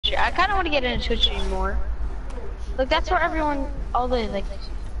Twitch. I kind of want to get into Twitch anymore. Like that's where everyone, all the like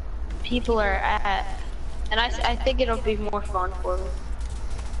people are at, and I think it'll be more fun for me.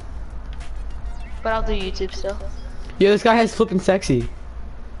 But I'll do YouTube still. Yo, this guy has flipping sexy.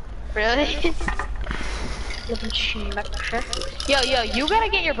 Really? Flipping schmuck. Yo, you gotta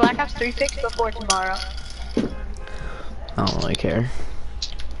get your Black Ops 3 fixed before tomorrow. I don't really care.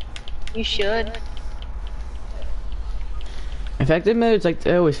 You should. Infected mode, it's like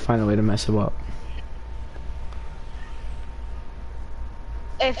they always find a way to mess him up.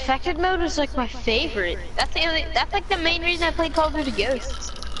 Infected mode is like my favorite. That's like the main reason I played Call of Duty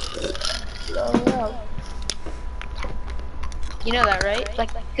Ghosts. You know that, right?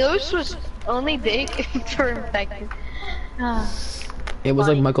 Like Ghosts was only big for Infected. It was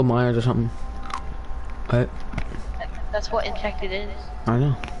like Michael Myers or something. What? That's what Infected is. I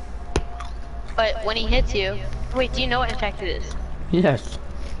know. But when he hits you, wait, do you know what Infected is? Yes.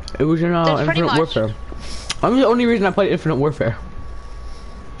 It was in That's pretty Infinite much- Warfare. I'm the only reason I played Infinite Warfare.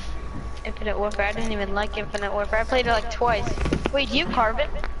 Infinite Warfare. I didn't even like Infinite Warfare. I played it like twice. Wait, do you carve it?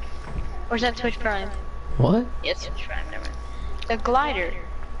 Or is that Twitch Prime? What? Yes, Twitch Prime. Never mind. The glider.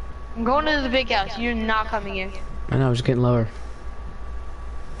 I'm going to the big house. You're not coming in. I know, I was getting lower.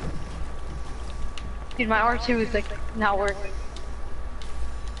 Dude, my R2 is like not working.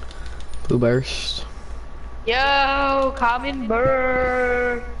 Blue burst. Yo, common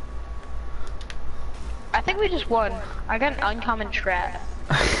bird. I think we just won. I got an uncommon trap.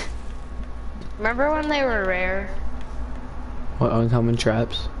 Remember when they were rare? What uncommon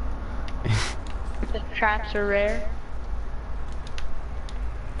traps? The traps are rare.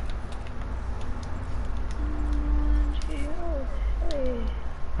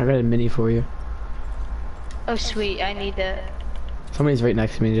 I got a mini for you. Oh sweet, I need that. Somebody's right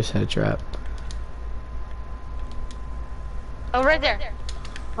next to me and just had a trap. Oh, right there.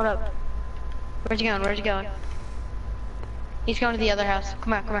 Hold up. Where's he going? Where's he going? He's going to the other house.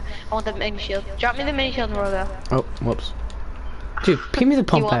 Come on, come on. I want the mini shield. Drop me the mini shield and we'll go. Oh, whoops. Dude, give me the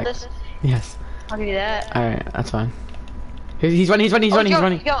pump You want pack. this? Yes. I'll give you that. Alright, that's fine. He's running, he's running, he's running, he's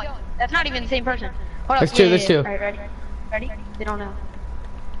running. He's going. That's not even the same person. Hold up. There's two, there's two. Alright, ready? Ready? They don't know.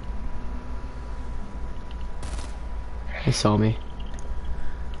 He saw me.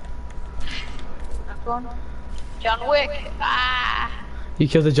 Next one. John Wick. Ah. You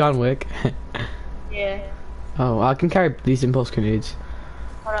killed the John Wick. Yeah. Oh, I can carry these impulse grenades.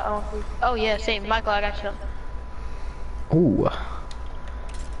 Hold up. Oh yeah, same. Michael, I got you. Ooh.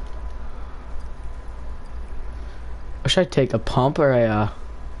 What should I take? A pump or a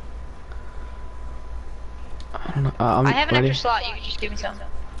I don't know. I have an ready. extra slot. You can just give me some.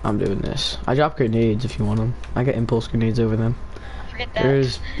 I'm doing this. I drop grenades if you want them. I got impulse grenades over them. Forget that.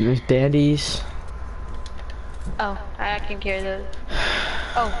 There's bandies. Oh, I can carry those.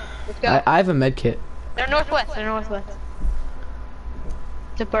 Oh, let's go. I have a med kit. They're northwest. They're northwest.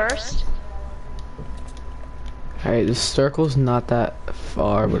 To burst. Alright, the circle's not that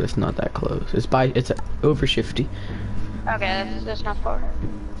far, but it's not that close. It's over shifty. Okay, that's not far.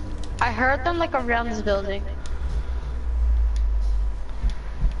 I heard them like around this building.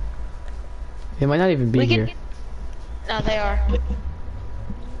 They might not even be here. No, they are.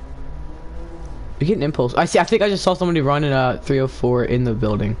 We get an impulse. I think I just saw somebody running 304 in the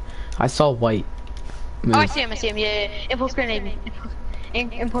building. I saw white. Move. Oh, I see him. Yeah. Impulse grenade me.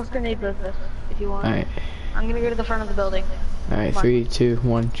 Impulse grenade both of us, if you want. Alright. I'm gonna go to the front of the building. Alright, 3, 2,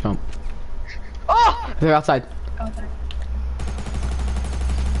 1, jump. Oh! They're outside. Okay.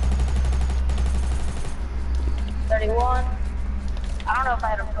 31. I don't know if I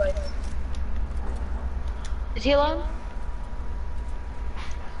had a choice. Is he alone?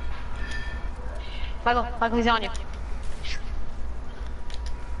 Michael, he's on you.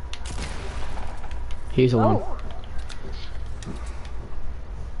 He's the one.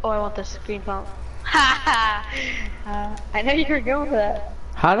 Oh, I want this green pump. Ha I know you were going for that.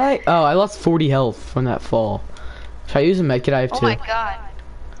 How did I? Oh, I lost 40 health from that fall. Should I use a medkit? I have 2. Oh my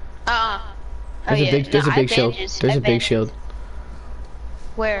god. There's a big shield. There's a big shield.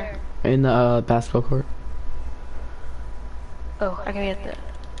 Where? In the basketball court. Oh, I can get that.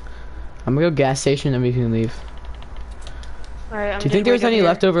 I'm gonna go gas station and we can leave. Alright, Do you think there was any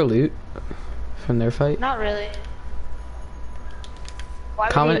leftover loot from their fight? Not really. Why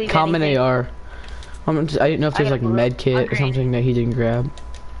would he leave Common anything? AR. I didn't know if there's like med kit or something that he didn't grab.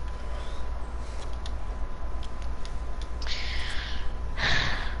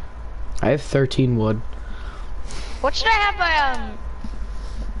 I have 13 wood. What should I have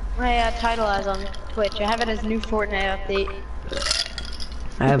my title as on Twitch? I have it as new Fortnite update.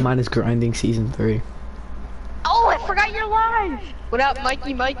 I have mine as grinding season 3. Oh, I forgot you're live. What up,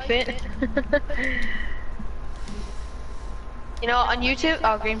 Mikey Mike Fit? You know, on YouTube,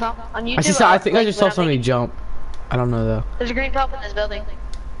 oh, green pump. On YouTube, I think I just saw somebody jump. I don't know though. There's a green pump in this building.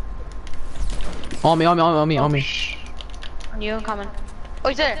 On me. On you, I'm coming. Oh,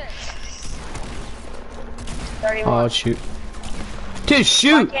 he's there. 31. Oh shoot. Dude,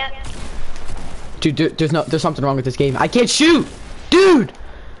 shoot! Dude, there's something wrong with this game. I can't shoot! Dude!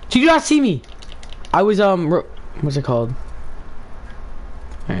 Did you not see me? I was, what's it called?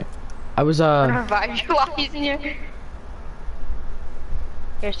 Alright. I was, I'm gonna revive you while he's in here.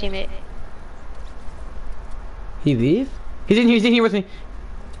 Here's teammate. He leave? He's in here with me.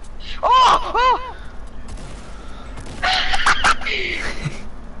 Oh!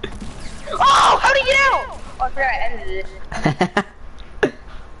 Oh, how'd he get out? Oh, I forgot I edited it.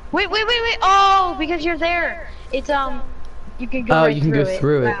 Wait. Oh, because you're there. It's, you can go right you can go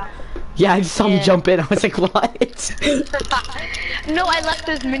through it. Wow. Yeah, I just saw him jump in. I was like, what? No, I left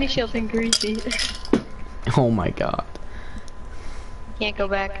those mini shields in greasy. Oh my god. Can't go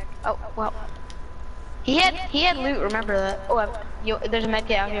back. Oh, well. He had loot, remember that. Oh, there's a med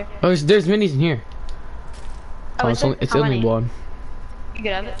kit out here. Oh, there's minis in here. Oh, it's only one. You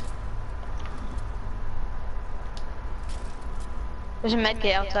could have it. There's a med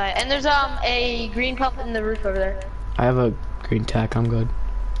kit outside. And there's a green pump in the roof over there. I have a green tack, I'm good.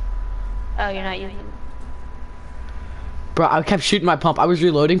 Oh, you're not using it. Bro, I kept shooting my pump. I was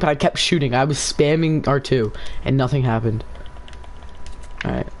reloading, but I kept shooting. I was spamming R2, and nothing happened.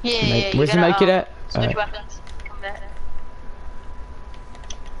 Alright. Yeah. Where's the med kit at? Switch weapons. Come back.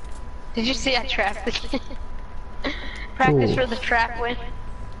 Did you see I trapped the kid? Practice for the trap win.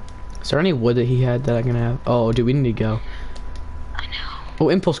 Is there any wood that he had that I can have? Oh, dude, we need to go. I know. Oh,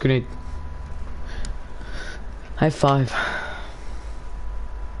 impulse grenade. I have 5.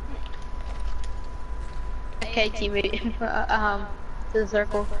 Okay, teammate. To the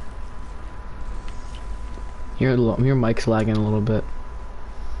circle. Your mic's lagging a little bit.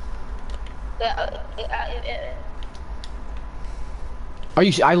 Are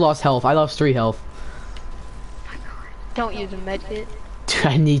you? I lost health. I lost 3 health. Don't use a med kit. Dude,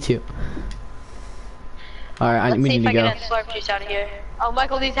 I need to. Alright, we need to go. Let's see if I can get slurp juice out of here. Oh,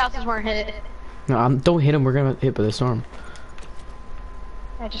 Michael, these houses weren't hit. No, don't hit him. We're gonna hit by the storm.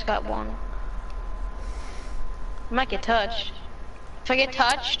 I just got one. I might get touched. If I get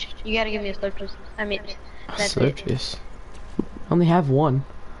touched, you gotta give me a slurp juice. I mean, slurp juice. I only have 1.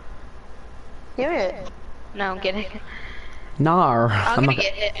 Give it. No, I'm kidding. Nar. I'm gonna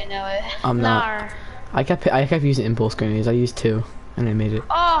get hit. I know it. I'm not. I kept using impulse grenades. I used 2, and I made it.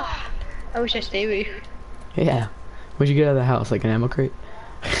 Oh, I wish I stayed with you. Yeah. Where'd you get out of the house? Like an ammo crate?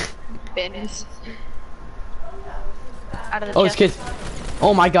 Bandits. Out of the oh, it's kids.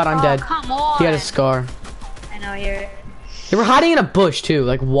 Oh my god, I'm dead. Come on. He had a scar. I know you're. They were hiding in a bush too.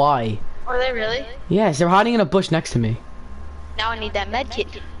 Like why? Were they really? Yes, they were hiding in a bush next to me. Now I need that med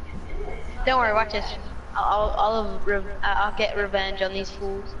kit. Don't worry, watch this. I'll get revenge on these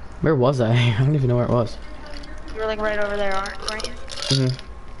fools. Where was I? I don't even know where it was. You were like right over there, aren't you?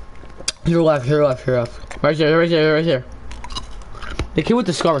 Mm-hmm. You're left. Right here. The kid with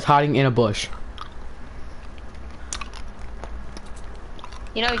the scar was hiding in a bush.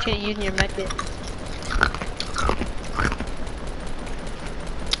 You know you should have used your med kit.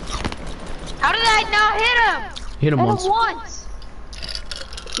 How did I not hit him? Hit him once. Once.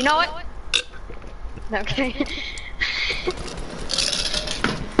 You know what? Okay.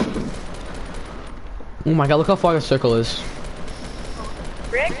 Oh my god, look how far the circle is.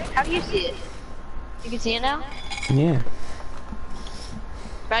 Rick, how do you see it? You can see it now? Yeah.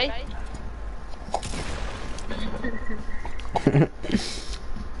 Ready?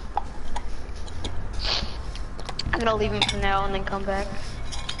 I'm gonna leave him for now and then come back.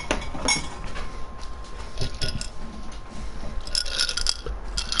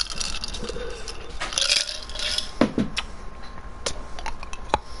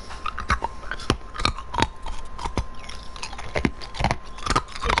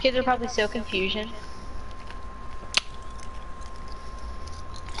 These kids are probably so confusion.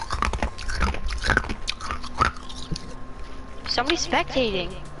 Somebody's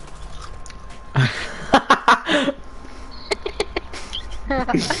spectating.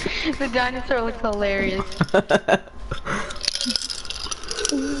 The dinosaur looks hilarious.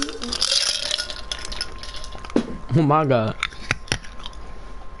 Oh my god.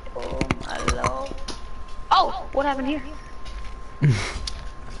 Oh my lord. Oh, what happened here?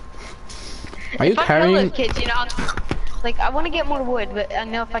 Are you carrying? Those kids, you know, like I want to get more wood, but I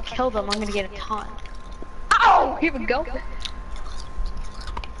know if I kill them, I'm gonna get a ton. Ow! Here we go.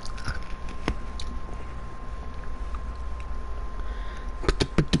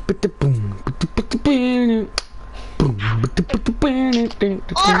 Oh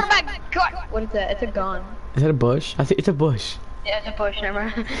my god! What is that? It's a gun. Is that a bush? I think it's a bush. Yeah, it's a bush, never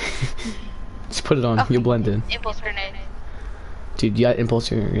mind. Just put it on. You'll blend in. Impulse grenade. Dude, you got impulse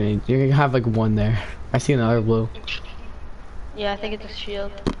grenade. You're gonna have like one there. I see another blue. Yeah, I think it's a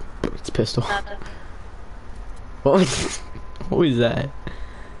shield. It's a pistol. Nothing. What was, what was that?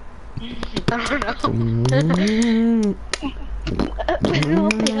 I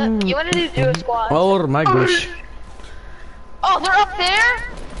don't know. You wanted to do a squad? Oh my gosh. Oh, they're up there?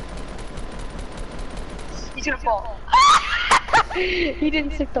 He's gonna fall. He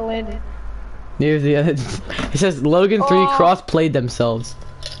didn't stick the landing. Near the end. It says Logan 3 cross played themselves.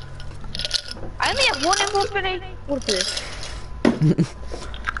 I only have one impulse grenade. What's this?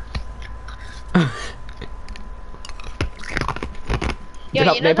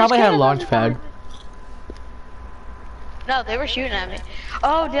 They probably had a launch pad. No, they were shooting at me.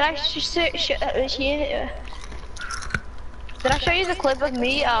 Oh, did I did I show you the clip of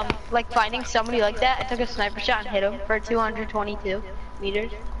me, like finding somebody like that? I took a sniper shot and hit him for 222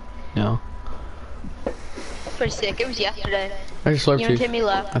 meters. No. That's pretty sick. It was yesterday. I just slurped You hit me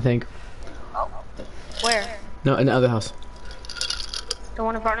left. I think. Oh. Where? No, in the other house. The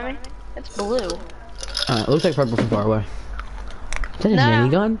one in front of me? It's blue. It looks like purple from far away. Is that a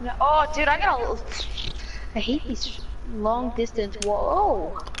minigun? No. Oh, dude, I hate these long distance.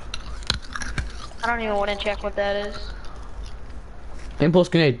 Whoa. I don't even want to check what that is. Impulse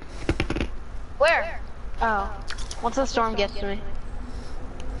grenade. Where? Oh. Once the storm gets to me.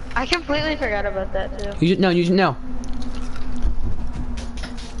 I completely forgot about that too. Use it now.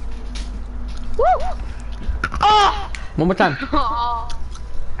 Woo! Oh! One more time. Oh.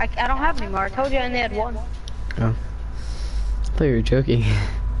 I don't have any more. I told you I only had one. Oh. I thought you were joking.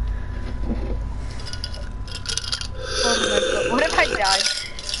 What if I died?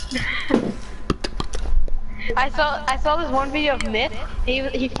 I saw this one video of Myth.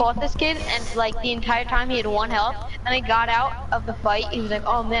 He fought this kid and like the entire time he had one health, and he got out of the fight. He was like,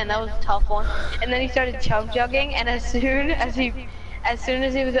 "Oh man, that was a tough one." And then he started chug jugging, and as soon as he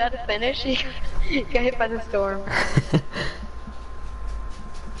was about to finish, he got hit by the storm.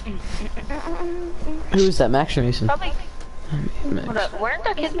 Who's that, Max or Mason? Probably. Max. Hold up, where's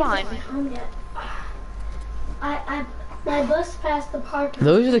the kids behind me? My bus passed the park.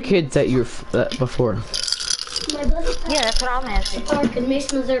 Those are the kids that you're before. My bus passed Yeah, that's what I'm asking. the park, and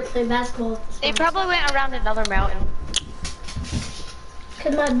Mason was there playing basketball. They probably went around another mountain.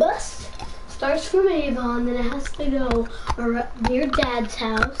 Cause my bus starts from Avon, then it has to go near Dad's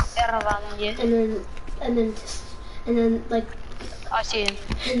house, and then like I see him.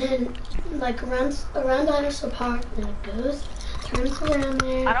 and then like around Dinosaur Park, then it turns around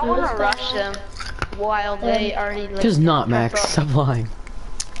there. I don't want to goes rush down. them while they already live. Just not, Max. Stop lying.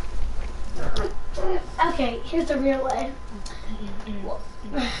 Okay, here's the real way.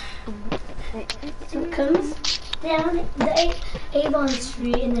 So it comes down the Avon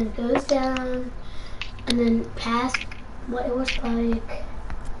Street, and then it goes down, and then past what it was like,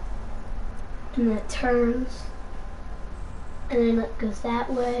 and then it turns, and then it goes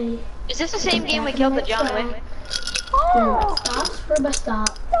that way. Is this the same game we killed the John Wick? Then it stops for a bus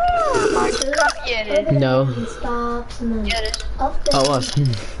stop. Yeah, it is. No. And stops, and then Yeah, it is. up there. Oh, it was.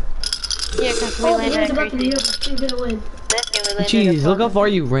 Yeah, because we Oh, the landed game's at about to be Greasy. over. You're gonna win. This game we landed Jeez, at look how far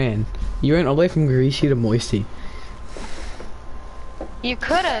you ran. You ran all the way from Greasy to Moisty. You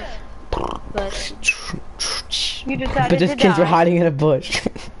could have, but you decided But these to kids die. were hiding in a bush.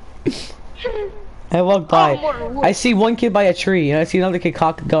 I walked by. I see one kid by a tree, and I see another kid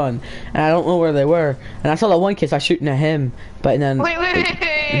cock a gun, and I don't know where they were. And I saw that one kid start shooting at him, but then Wait.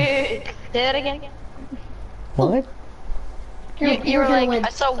 Say that again. what? You were gonna like, win. I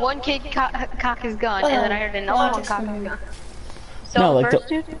saw one kid cock his gun, and then I heard another one cock his gun. So No, the like first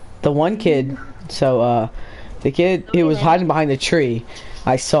dude? The one kid. So the kid who was hiding behind the tree,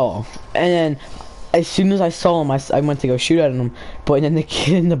 I saw, and then as soon as I saw him, I went to go shoot at him, but then the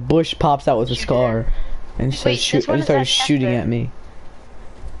kid in the bush pops out with a scar, and Wait, this one is started at shooting Chester. at me.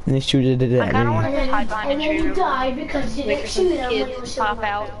 And they shooted it I at kinda me. wanna And then, hide behind and a then tree. you died because you Wait didn't for some shoot him when you were kids shooting. pop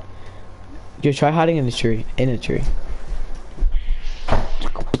out. You try hiding in the tree. In a tree.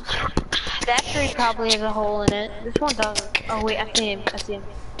 That tree probably has a hole in it. This one doesn't. Oh wait, I see him.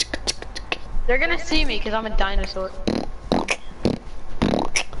 They're gonna see me because I'm a dinosaur.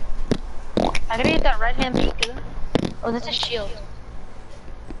 I gotta get that right hand peek. Oh, that's a shield.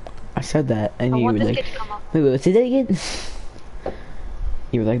 I said that, and I you were want this like, kid to come up. wait, say that again.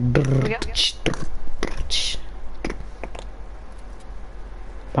 You were like, we go.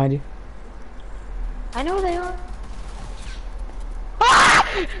 behind you. I know where they are. Ah!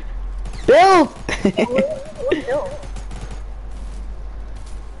 Bill! What Bill?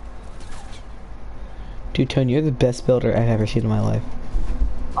 Dude, Tony, you're the best builder I've ever seen in my life.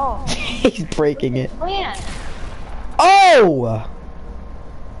 Oh. He's breaking it. Man. Oh!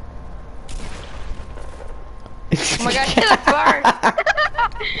 Oh my god, get a bird!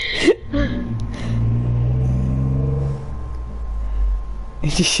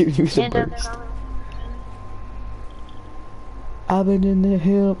 He's just shooting you with a burst. I've been in the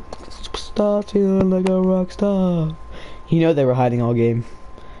hill, start feeling like a rock star. You know they were hiding all game.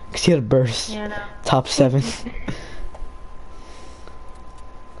 Cause he had a burst. Yeah, no. Top 7.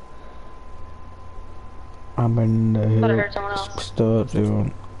 I'm in the Thought I hill, heard someone else. start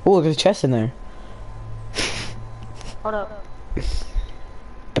feeling. Oh, there's a chest in there. Hold up.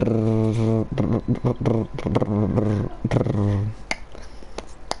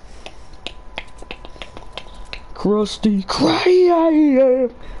 Krusty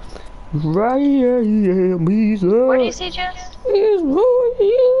Krab, Where do you see Jess?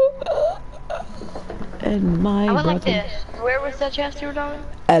 And my I went like brother. this. Where was that chest you were talking?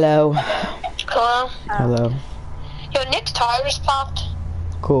 Hello. Hello? Hello. Yo, Nick's tire just popped,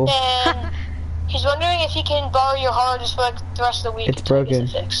 Cool. and he's wondering if he can borrow your hard just for like the rest of the week. It's until he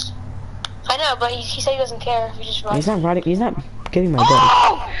gets broken. it fixed. I know, but he said he doesn't care if you just ride. He's not riding. He's not getting my bike.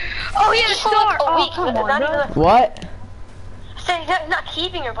 Oh! Oh, he had a Just for like star! a Oh, week, come but on, not bro. even. What? I said he's not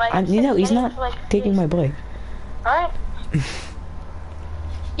keeping your bike. You know, he's not for, like, taking my bike. Alright.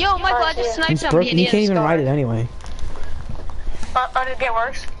 Yo, Michael, I just sniped It's somebody broken. and You he had can't a even star. ride it anyway. Did it get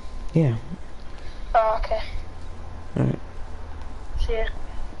worse? Yeah. Oh, okay. Alright. See ya.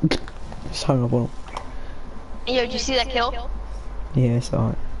 Just hung up on him. Yo, did you see that kill? Yeah, I saw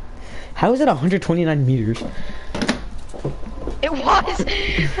it. How is it 129 meters? It was!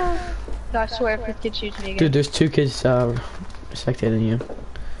 No, I swear if this kid shoots me again. Dude, there's 2 kids spectating you.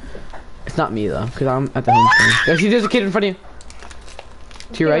 It's not me though, because I'm at the home screen. Yo, see, there's a kid in front of you.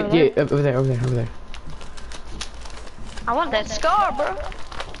 To your right? Yeah, over there, over there, over there. I want that scar, bro.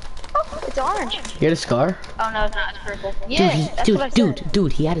 Oh, it's orange. You had a scar? Oh no, it's not. It's purple. Yeah, that's what I said.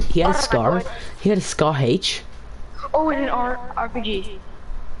 Dude, he had a Oh, scar. my God. He had a scar H. Oh, and an RPG.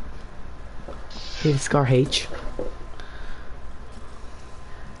 He had a scar H.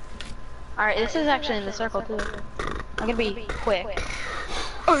 Alright, this is actually in the circle too. I'm gonna be quick.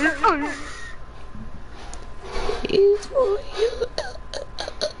 It's for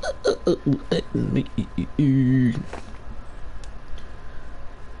you.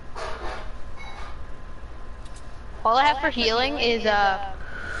 All I have for healing is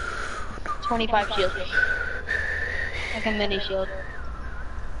 25 shield. Like a mini shield.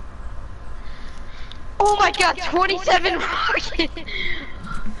 Oh my god, 27 rocket!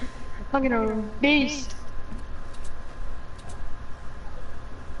 Fucking a beast.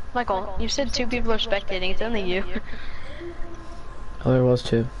 Michael, you said 2 people are spectating, it's only you. Oh, there was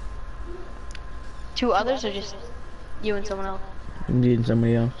 2. 2 others or just you and someone else? I'm needing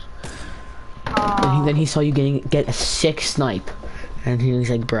somebody else. And then he saw you get a sick snipe. And he was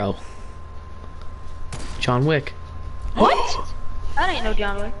like, bro. John Wick. What? That ain't no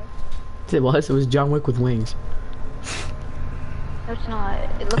John Wick. It was John Wick with wings. No, it's not.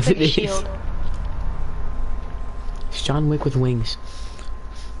 It looks like It a is. shield. It's John Wick with wings.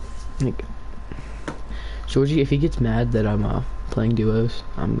 Like, Georgie, if he gets mad that I'm playing duos,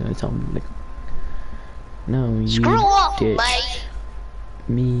 I'm gonna tell him like, no, you Screw off, ditched mate.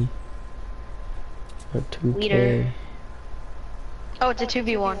 me for 2K. Leader. Oh, it's a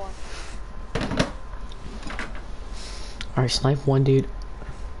 2v1. Alright, snipe one dude.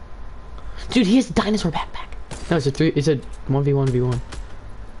 Dude, he has a dinosaur backpack. No, it's a 1v1v1.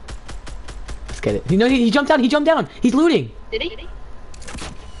 Let's get it. No, he jumped down, he's looting. Did he?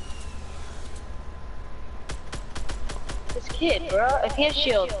 This kid, bro. If he has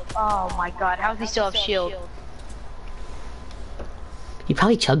shield. Oh my god, how does he still have shield? He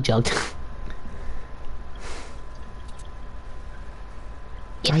probably chug-jugged.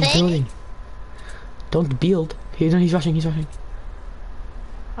 You Why are you think? building? Don't build. He's rushing,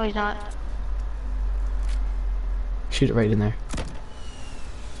 Oh, he's not. Shoot it right in there.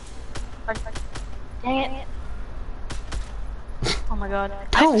 Dang it. Oh my god.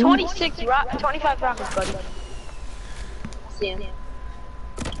 Don't. That's 25 rockets, buddy. I see him.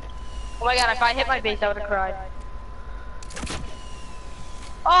 Oh my god, if I hit my base, I would have cried.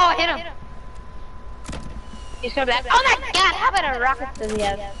 Oh, I hit him. He's coming back. Oh my god, how about a rocket does he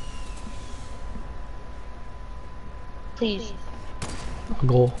have? Please. A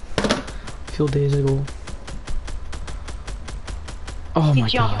goal. Field days a goal. Oh He my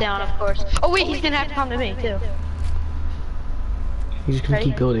jumped god. down, of course. Oh wait, he's gonna have to come to me, too. He's just gonna Ready?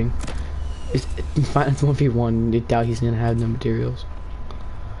 keep building. It's 1v1. I doubt he's gonna have no materials.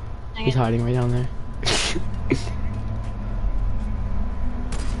 Dang He's it. hiding right down there.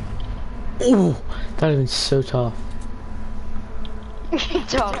 Ooh, that would've been so tough.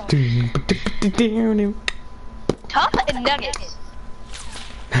 Tough. Tough and nuggets.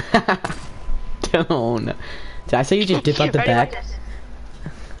 Don't. Did I say you just dip out the Ready, back? watch this.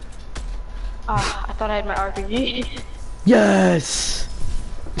 Oh, I thought I had my RPG. Yes!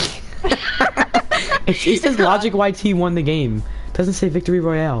 it says Logic YT won the game. It doesn't say Victory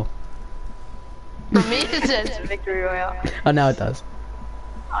Royale. For me, it says Victory Royale. Oh, now it does.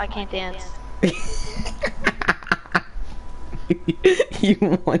 Oh, I can't dance. You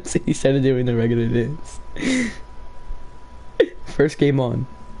once he started doing the regular dance. First game on.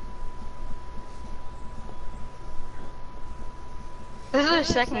 This is our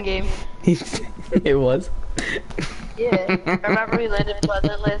second game. It was. Yeah. Remember we landed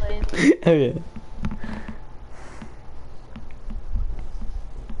Pleasant last game? Oh yeah.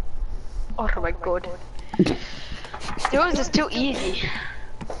 Oh my god. This was just too easy.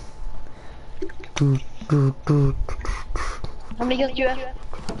 How many kills do you have?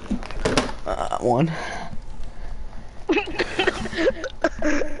 One.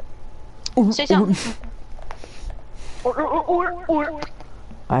 Say something.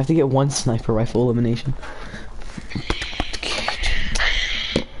 I have to get one sniper rifle elimination.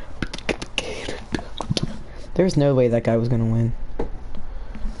 There's no way that guy was gonna win.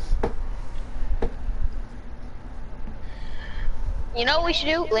 You know what we should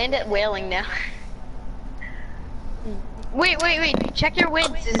do? Land at Whaling now. Wait. Check your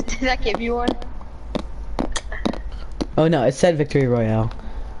wins. Does that give you one? Oh no, it said Victory Royale.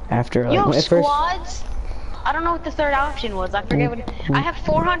 After like Yo, when it first. squads? I don't know what the third option was. I forget what. I have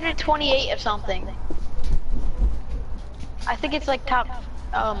 428 of something. I think it's like top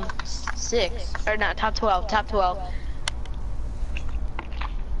 6 or not top 12. Top 12.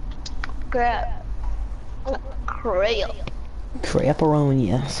 Crap. Crap. Crapperoni,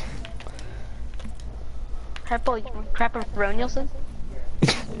 yes. Crapperonielson?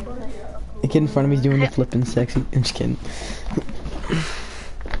 The kid in front of me's doing the flipping sexy. I'm just kidding.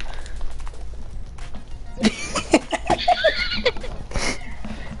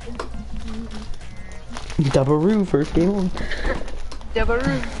 Double first game on.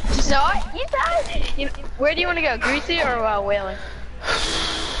 Dabaroo. So, you know, where do you want to go? Greasy or Whaling?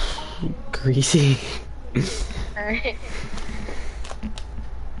 Greasy. Alright.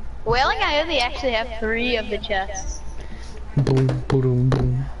 Whaling, I only actually have 3 of the chests. Boom, boom, boom,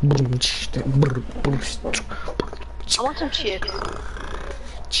 boom. I want some chips.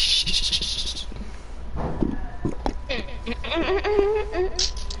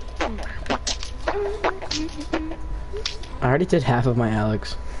 I already did half of my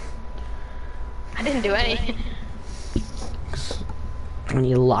Alex. I didn't do any. I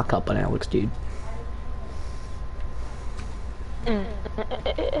need to lock up on Alex, dude.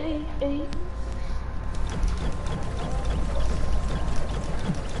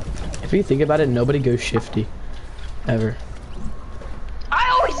 If you think about it, nobody goes shifty. Ever. I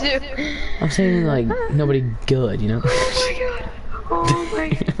always do. I'm saying like nobody good, you know? Oh my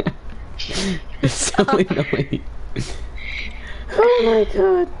god. It's so annoying. Oh my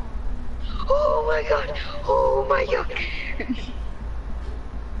god. Oh my god. Oh my god.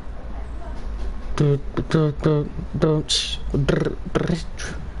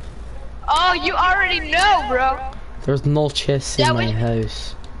 Oh, you already know, bro. There's no chests in That my was-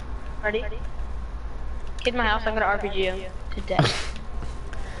 house. Ready? Get in my house, I'm gonna RPG you to death.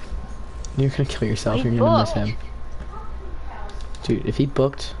 You're gonna kill yourself, He you're gonna miss booked. him. Dude, if he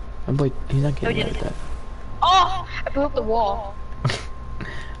booked, I'm like, he's not getting No, away with that. Oh, I blew up the wall.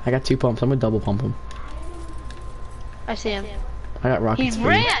 I got 2 pumps, I'm gonna double pump him. I see him. I got rocket He speed.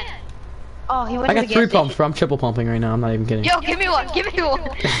 ran. Oh, he went I to got the 3 gas pumps, station. bro. I'm triple pumping right now, I'm not even kidding. Yo, give me one. Give me one.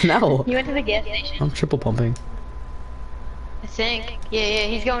 No, He went to the gas station. I'm triple pumping. I think. Yeah,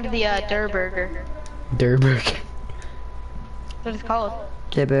 he's going to the Durburger. Durberg. That's what it's called.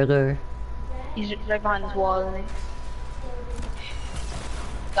 Durberger. He's right behind this wall, isn't he?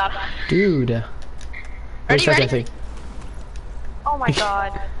 Got him. Dude. Ready, Wait, ready? Oh my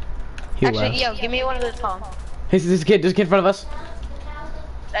god. He Actually, left. yo, give me one of those pumps. Hey, this kid in front of us.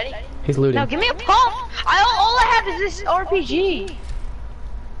 Ready? He's looting. No, give me a pump! All I have is this RPG.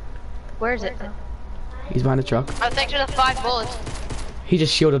 Where is it? He's behind the truck. Oh, thanks for the 5 bullets. He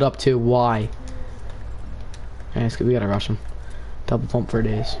just shielded up too. Why? Yeah, it's good. We gotta rush him. Double pump for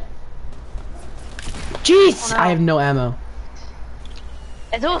days. Jeez! Oh, no. I have no ammo.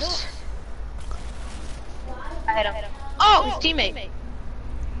 It's us. I hit him. Oh, his teammate.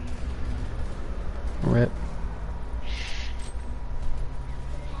 Rip.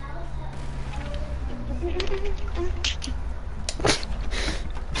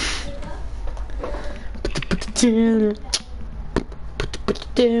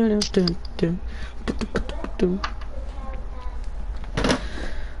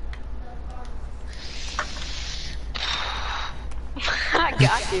 I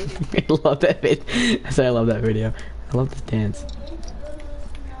got you. I love that video. I said I love that video. I love this dance.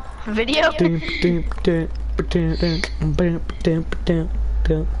 Video?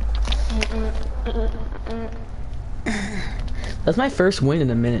 That's my first win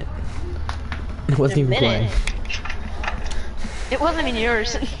in a minute. It wasn't even playing. It wasn't even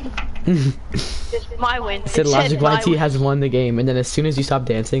yours. It's my win. It said Logic YT has won the game, and then as soon as you stop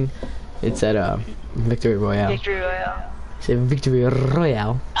dancing, it said Victory Royale. Victory Royale. It said Victory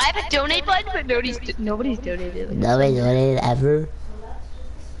Royale. I have a donate button, but nobody's donated. Nobody donated ever.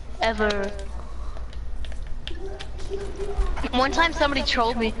 Ever. One time somebody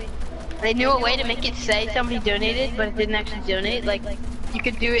trolled me. They knew a way to make it say somebody donated, but it didn't actually donate. Like, you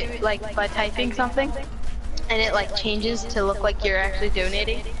could do it like by typing something, and it like changes to look like you're actually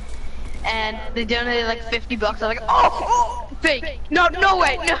donating. And they donated like 50 bucks. I was like, oh, fake. No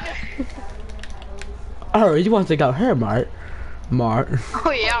way, no. Oh, you want to go here, Mart? Mart. Oh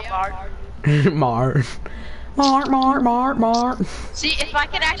yeah, Mark. Mart. Mart. See, if I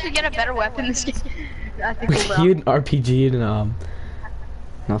could actually get a better weapon this game, I think we will. You had an RPG and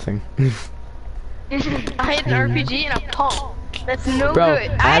nothing. I had an RPG and a pump. That's no Bro,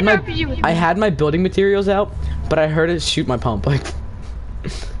 good. I had my building materials out, but I heard it shoot my pump. Like,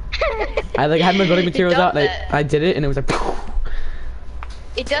 I like had my building materials out, and I did it, and it was like.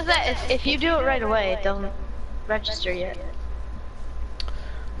 It does that if you do it right away. It doesn't register yet.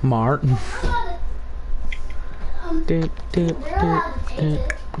 Mart. Is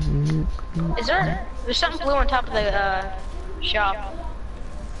there's something blue on top of the shop?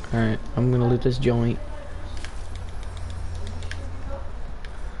 Alright, I'm gonna loot this joint.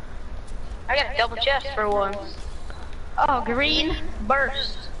 I got a double chest for once. Oh, green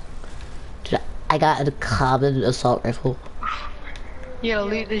burst. Dude, I got a common assault rifle. You gotta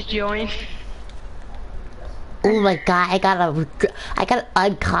loot this joint. Oh my god, I got an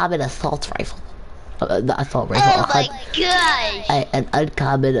uncommon assault rifle. The assault rifle. Oh my gosh! An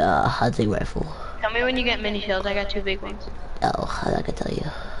uncommon hunting rifle. Tell me when you get mini shields. I got 2 big ones. Oh, I'm not gonna tell you.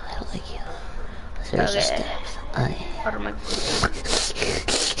 I don't like you. There's your steps. What am I?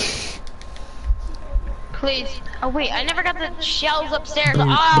 Please. Oh wait, I never got the shells upstairs.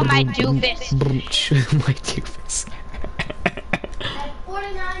 Oh my doofus. My doofus.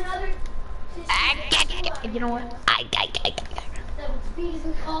 You know what?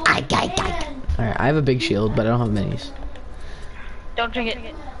 Alright, I have a big shield, but I don't have minis. Don't drink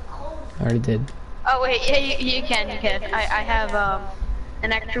it. I already did. Oh wait, yeah, you can. I have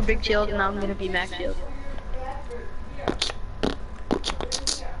an extra big shield, and I'm gonna be max shield.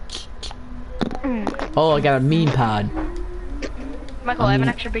 Oh, I got a mean pod. Michael, I have an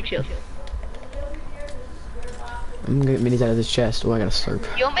extra big shield. I'm gonna get minis out of this chest. Oh, I got a slurp.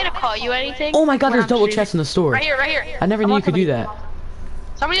 You want me to call you anything? Oh my god, When there's I'm double shooting? chests in the store. Right here. I never knew you could do that.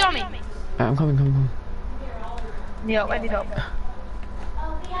 Somebody on me. Alright, I'm coming. Yo, I need help.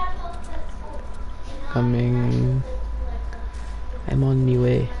 Coming. I'm on the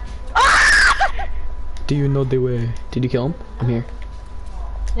way. Do you know the way? Did you kill him? I'm here.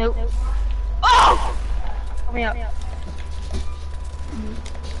 Nope. Oh! Help me out.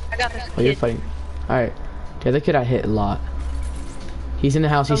 I got this. Oh, you're fighting. Alright. The other kid I hit a lot. He's in the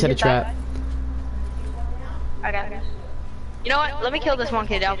house. He set a trap. I got this. You know what? Let me kill this one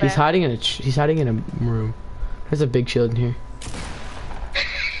kid out there. He's hiding in a room. There's a big shield in here.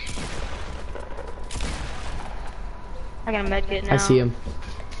 I got a med kit now. I see him.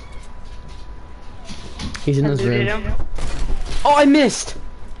 He's in this room. Him. Oh, I missed!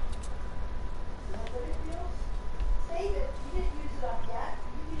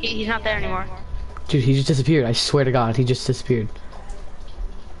 He's not there anymore. Dude, he just disappeared. I swear to God, he just disappeared.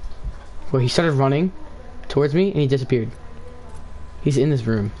 Well, he started running towards me, and he disappeared. He's in this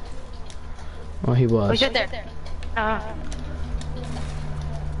room. Well, he was. Oh, he's right there.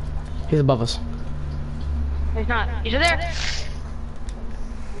 He's above us. He's not. He's right there.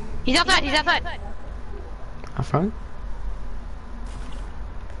 He's outside. Out front?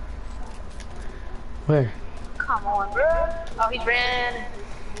 Where? Come on, bro. Oh, he's ran.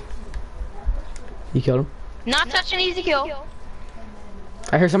 You killed him? Not such an easy kill.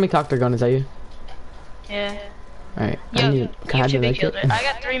 I heard somebody cock their gun. Is that you? Yeah. Alright. Yo, I you need can I have have 2 the big med kills. kit? I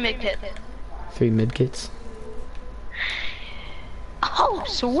got 3 mid kits. 3 mid kits. Oh,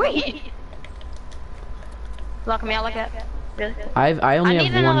 sweet. Lock me out like that. Really? I only I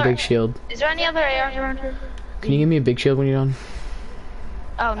have need one another- big shield. Is there any other ARs around here? Can you give me a big shield when you're done?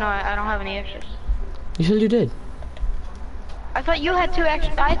 Oh no, I don't have any extras. You said you did. I thought you had two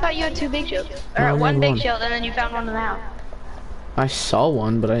extra. I thought you had two big shields, No, I or only one have big one. shield, and then you found one in the house. I saw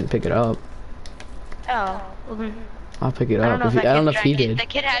one, but I didn't pick it up. Oh, well then, I'll pick it I don't up. know If if he, I don't know if that he kid- did. The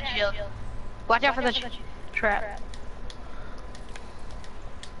kid had shield. Watch out for the trap.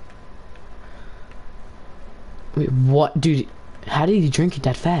 Wait, what, dude? How did he drink it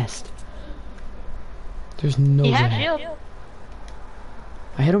that fast? There's no He had way. shield.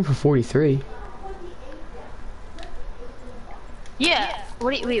 I hit him for 43. Yeah.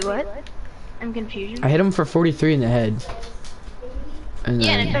 Wait, what? I'm confused. I hit him for 43 in the head. And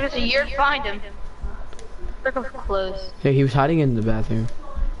Yeah, then, and it took us a year to find him. Circle's close. yeah, he was hiding in the bathroom.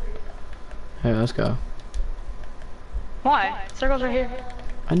 Hey, let's go. Why? Circle's right here.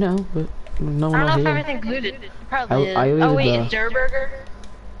 I know, but no I one don't know else if here. everything's looted. It probably is. I Oh looted wait, the- is Durburger?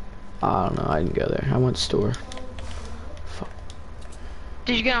 I don't know. I didn't go there. I went store.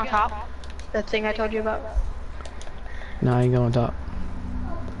 Did you get on top? That thing I told you about? No, I ain't going on top.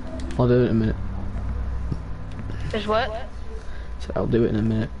 I'll do it in a minute. There's what? So I'll do it in a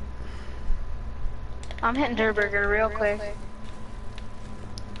minute. I'm hitting Durburger real quick.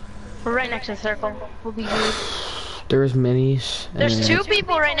 We're right next to the circle. We'll be good. There's minis. There's and- two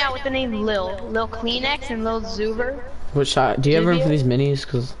people right now with the name Lil. Lil Kleenex and Lil Zuber. What shot? Do you have room Did for you? these minis?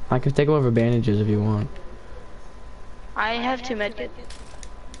 Cause I can take over bandages if you want. I have two medkits.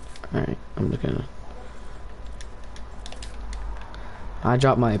 All right, I'm just gonna. I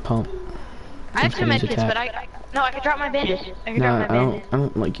dropped my pump. I have two Sometimes medkits, attack. but I could drop my bandage. I can No, drop my bandage. I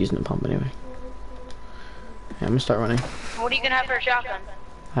don't like using a pump anyway. Yeah, I'm gonna start running. What are you gonna have for a shotgun?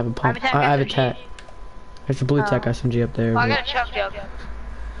 I have a pump. attack I have a SMG. tat. There's a blue tech SMG up there. Oh, I but- got a chuck jug.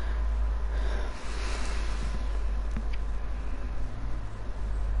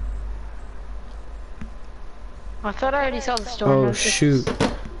 I thought I already saw the storm. Oh notice. shoot.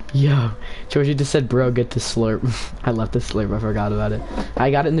 Yo, George, you just said, bro, get the slurp. I left the slurp, I forgot about it. I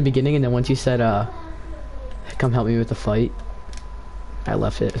got it in the beginning, and then once you said, come help me with the fight, I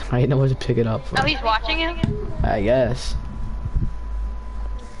left it. I didn't know what to pick it up for. Oh, he's watching you? I guess.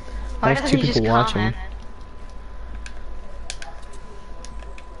 Why There's doesn't two he just people watching. comment?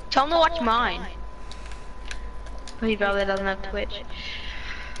 Tell him to watch mine. But he probably doesn't have Twitch.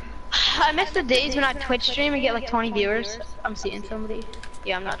 I miss the days when I Twitch stream and get like 20 viewers. I'm seeing somebody.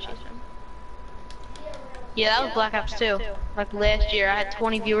 Yeah, I'm not chasing. Yeah, that was Black Ops 2. Like last year, I had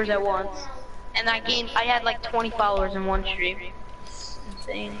 20 viewers at once. And I had like 20 followers in one stream. It's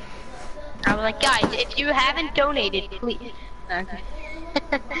insane. I was like, guys, if you haven't donated, please. Okay.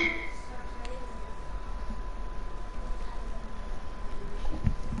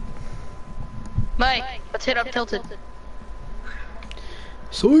 Mike, let's hit up Tilted.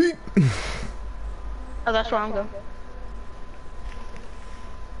 Sweet. Oh, that's where I'm going.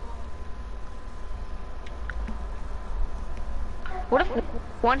 What if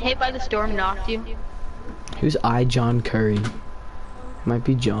one hit by the storm knocked you? Who's I John Curry? Might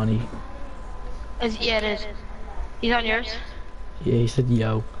be Johnny. Yeah, it is. He's on yours. Yeah, he said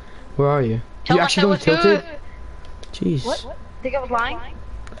yo. Where are you? Tell You him actually going that was tilted? good. Jeez. What? Think I was lying?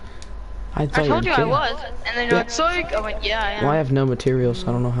 I I thought told you were I kidding. was, and then you're like, psych! I'm like, yeah, I am. Well, I have no materials, so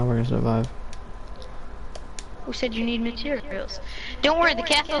I don't know how we're gonna survive. Who said you need materials? Don't worry, the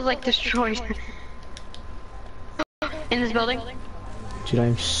castle's like destroyed. In this building? Dude,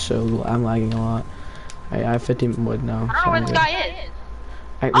 I'm lagging a lot. I have 15 wood now. I don't know where this guy is.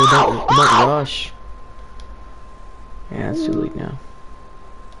 We don't rush. Yeah, it's too late now.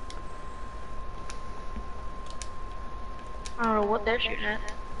 I don't know what they're shooting at.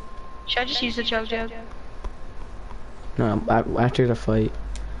 Should I just use the chug jug? No, after the fight,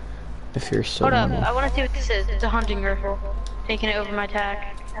 if you're so Hold up, normal. I want to see what this is. It's a hunting rifle. Taking it over my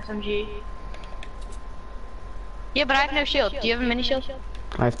tack. SMG. Yeah, but I have no shield. Do you have a mini shield?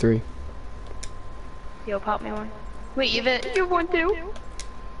 I have 3. Yo, pop me one. Wait, you have one too?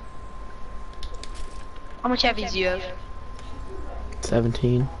 How much heavies do you have?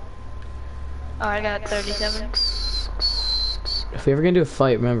 17. Oh, I got 37. If we ever gonna do a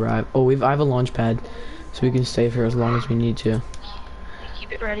fight, remember, I have a launch pad, so we can stay here as long as we need to.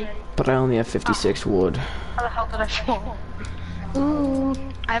 Keep it ready. But I only have 56 wood. How the hell did I fall? Ooh,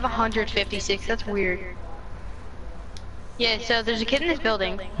 I have 156. That's weird. Yeah, so there's a kid in this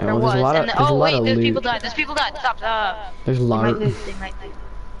building. Yeah, There well, was. there's a lot of- And there's a oh lot wait, of those people loot. died. Those people died. Stop. There's a They lot might of. lose. They might lose.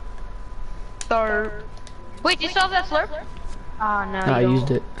 Slurp. Wait, do you still have that slurp? Oh no. I you used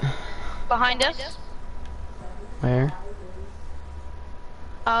don't. it. Behind us. Where?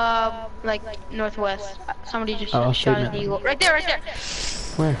 Like northwest. Somebody just Oh, shot straight an now. eagle. Right there, right there.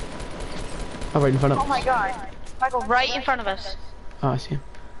 Where? Oh, right in front of Oh us. my god. Michael, right in front of us. Oh, I see him.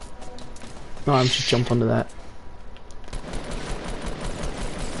 No, I'm just jumped onto that.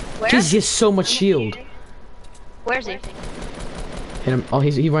 Where? Jesus, he has so much shield. Where's he? Hit him. Oh,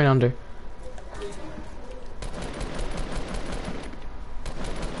 he ran under.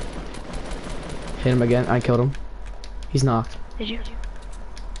 Hit him again. I killed him. He's knocked. Did you?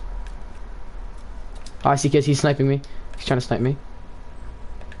 Oh, I see kids. He's sniping me. He's trying to snipe me.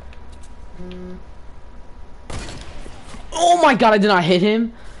 Oh my god, I did not hit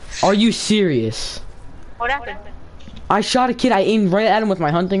him. Are you serious? What happened? I shot a kid. I aimed right at him with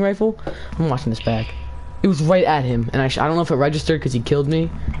my hunting rifle. I'm watching this back. It was right at him, and I don't know if it registered because he killed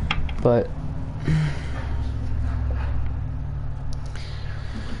me, but.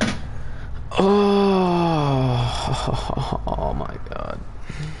 Oh my god.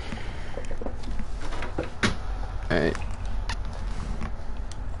 Alright.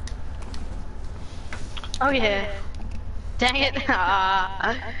 Oh yeah. Dang it.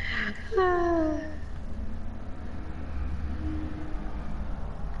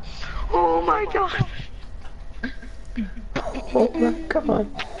 Oh my god. Oh my god.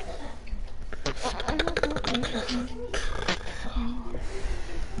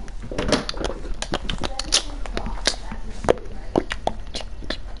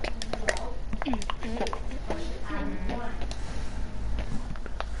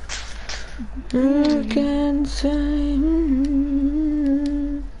 You can say.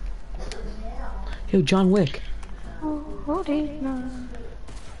 Yo, John Wick.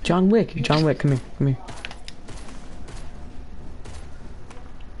 John Wick, come here, come here.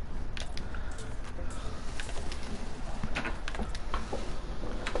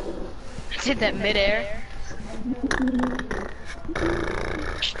 Did that midair?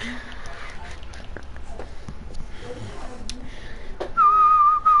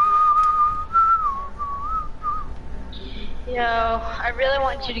 Yo, I really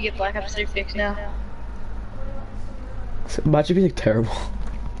want you to get Black Ops 3 fixed now. So, about to be like terrible.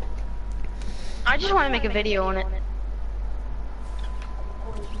 I just want to make a video on it.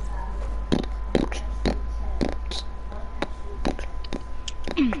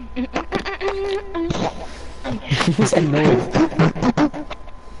 What's that noise?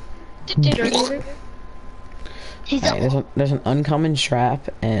 He's Alright, there's an uncommon trap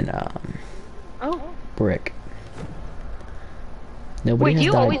and Oh. brick. Nobody Wait, do has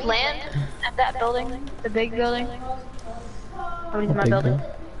you died. always land at that building? The big building? Always in my Big building?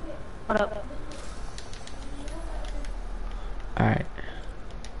 building? What up? Alright,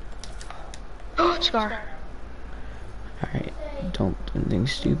 Scar. alright. Don't do anything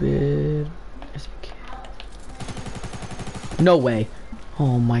stupid. Yes, we can. No way.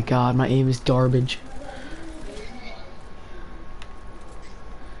 Oh my god, my aim is garbage.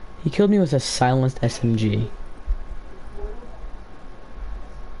 He killed me with a silenced SMG.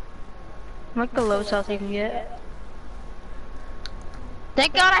 Like the lowest health you can get.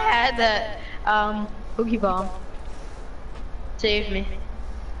 Thank God I had that boogie bomb. Saved me.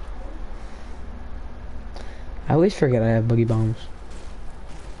 I always forget I have boogie bombs.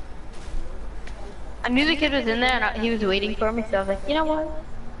 I knew the kid was in there and he was waiting for me, so I was like, you know what?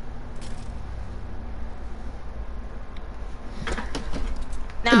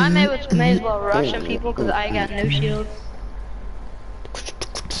 Now I may as well rush some people because I got no shields.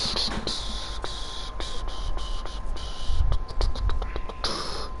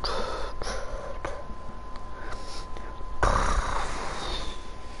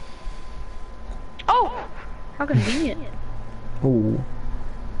 Oh! How convenient. Ooh.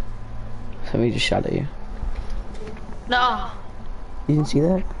 Somebody just shot at you. No. You didn't see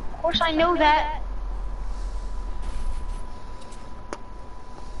that? Of course I know that.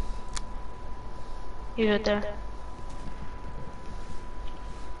 He's right there.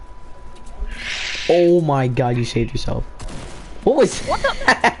 Oh my god, you saved yourself. What was What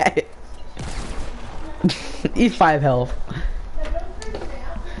that? He's 5 health.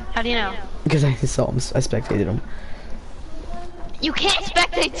 How do you know? Because I saw him, I spectated him. You can't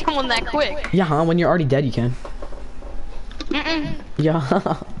spectate someone that quick. Yeah, huh? When you're already dead, you can. Mm-mm.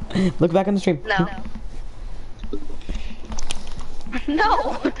 Yeah. Look back on the stream. No.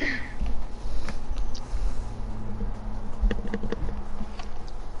 No.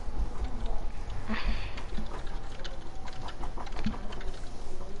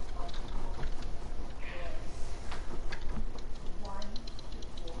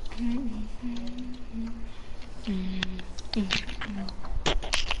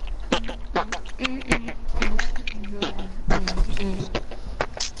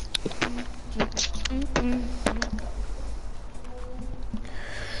 Hey,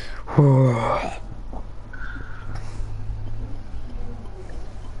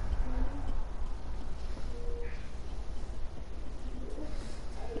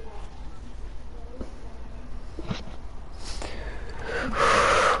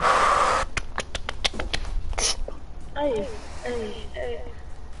 hey, hey.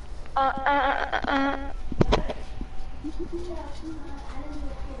 Uh.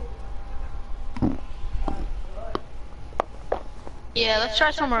 Yeah, let's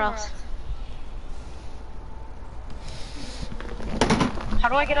try somewhere else. How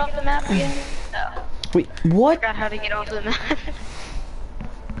do I get off the map again? Oh, Wait, what? I forgot how to get off the map.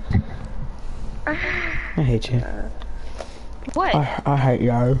 I hate you. What? I hate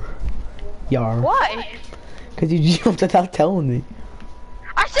you. Yar. Why? Cause you jumped without telling me.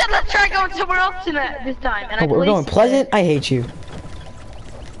 I said let's try going somewhere else this time. And Oh, we're going Pleasant? I hate you.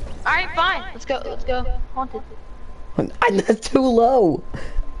 Alright, fine. Let's go. Let's go. Haunted. That's too low.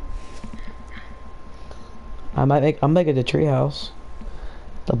 I'm making the treehouse.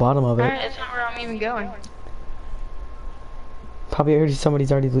 The bottom of it. Alright, that's not where I'm even going. Probably already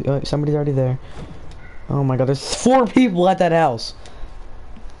somebody's already there. Oh my god, there's 4 people at that house.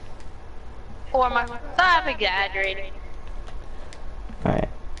 Or I'm exaggerating. Alright.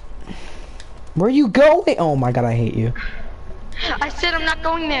 Where are you going? Oh my god, I hate you. I said I'm not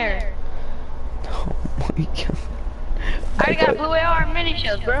going there. Oh my god. I already got a blue AR and mini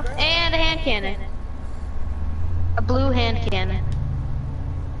shells, bro. And a hand cannon. A blue hand cannon.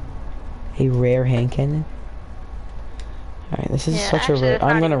 A rare hand cannon? Alright, this is such a rare.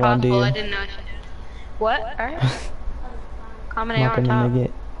 I'm gonna run to you. I didn't know. What? Alright. Common I'm AR not on gonna top. make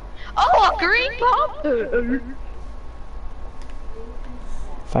it. Oh, a green pump!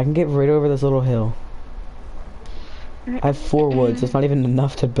 If I can get right over this little hill. I have 4 woods, it's not even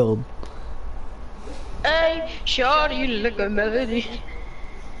enough to build. Hey, shorty, like a melody.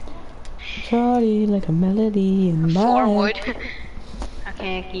 Shawty like a melody in my 4 wood. I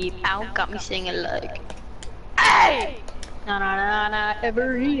can't keep out, got me singing like. Hey! Na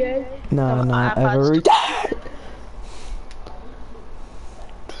every day. No, iPods. every day.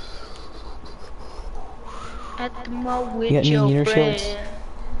 At the mall with You got any your meaner friend. shields?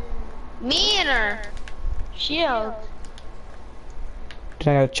 Meaner shield. I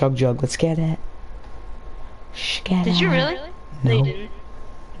got a chug jug, let's get it. Get Did it. you really? No, you No. didn't.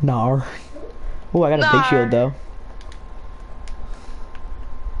 Nar. Oh, I got a big Nar. shield though.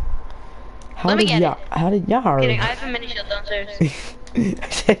 How Let me did get How did Yar? Kidding, I have a mini shield downstairs. I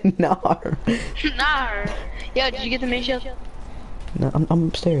said Nar. Nah. Yo, did you get the mini shield? No, I'm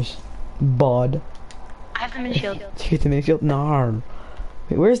upstairs. Bod. I have the mini shield. Did you get the mini shield? Nar.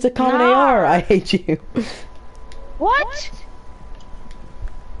 Wait, where's the common Nar. AR? I hate you. What?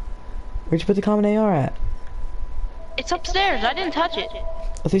 Where'd you put the common AR at? It's upstairs. I didn't touch it. I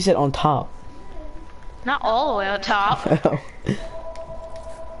thought you said on top. Not all the way on top. Oh.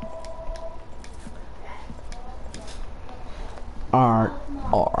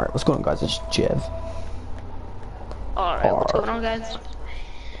 Alright, what's going on guys? It's Jev. Alright, what's going on, guys?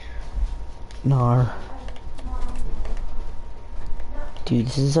 Nar. Dude,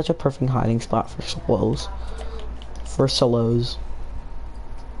 this is such a perfect hiding spot for solos. For solos.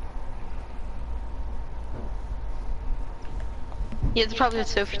 Yeah, it's probably what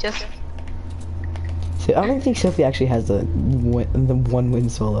Sophie does. See, I don't think Sophie actually has the one win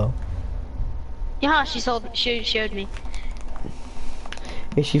solo. Yeah, she showed me.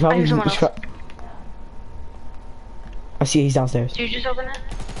 Yeah, she probably. I hear someone else. I see he's downstairs. Did you just open it?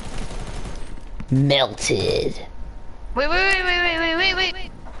 Melted. Wait.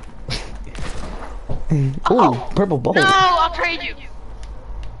 Ooh, purple bullet. No, I'll trade you.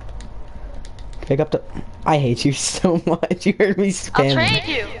 Pick up the. I hate you so much. You heard me I'll spam. trade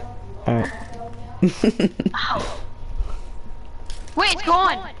you. Alright. Ow. Wait, it's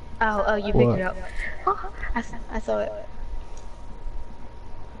gone. Oh, you picked What? it up. I saw it.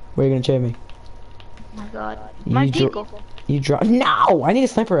 Where are you gonna trade me? Oh my god. My You deagle. You drop. No! I need a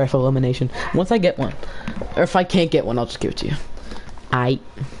sniper rifle elimination. Once I get one. Or if I can't get one, I'll just give it to you. Aight.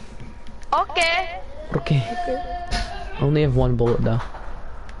 Okay. Okay. I only have 1 bullet though.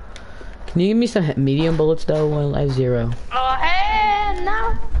 Can you give me some medium bullets though? Well, I have 0. Oh, hey,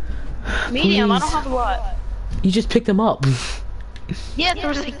 no. Medium, I don't Please. have a lot. You just picked them up. Yeah, there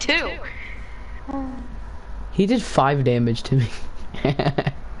was like 2. He did 5 damage to me.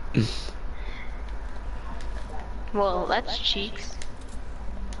 Well, that's cheeks.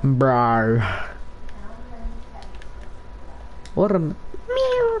 Bro. What a...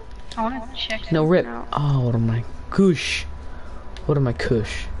 I want to check. No, rip. out. Oh, what am I? Kush. What am I,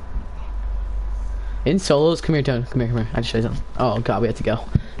 Kush? In solos, come here, Tone. Come here. I just show you something. Oh god, we have to go.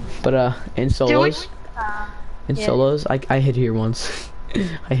 But in solos, solos, I hid here once.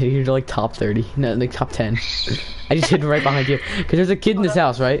 I hid here to like top 30, no, like top 10. I just hid right behind you because there's a kid in this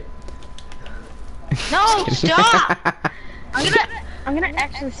house, right? No, stop! I'm gonna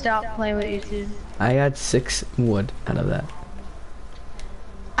actually stop playing with you two. I got 6 wood out of that.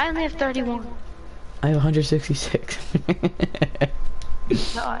 I only have 31. I have 166.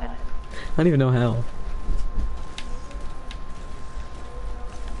 God. I don't even know how.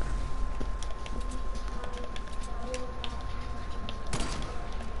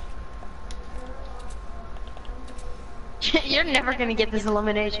 You're never gonna get this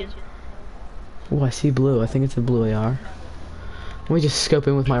elimination. Oh, I see blue. I think it's a blue AR. Let me just scope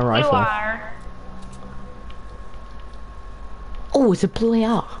in with my rifle. Oh, it's a blue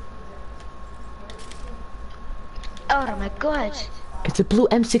AR. Oh my god. It's a blue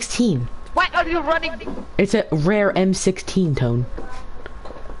M16. Why are you running? It's a rare M16, Tone.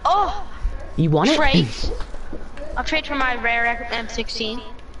 Oh! You want it? Trade. I'll trade for my rare M16.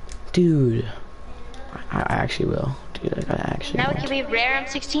 Dude. I actually will. Dude, I actually Now want we can be rare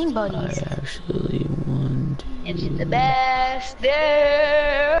M16 buddies. I actually want It's the best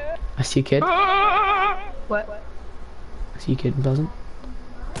there. I see a kid. What? I see a kid in Pleasant.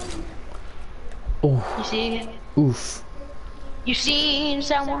 Oh. You see? Oof. You seen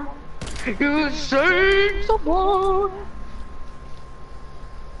someone? You seen someone?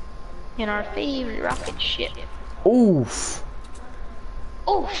 In our favorite rocket ship. Oof.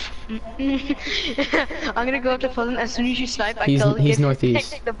 Oof. I'm gonna go up to Pleasant as soon as you snipe. He's the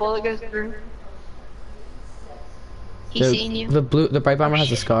northeast. The bullet goes through. He's seen you. The bright bomber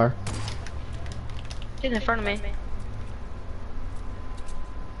has a scar. He's in front of me.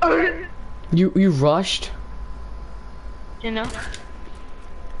 You rushed? You know?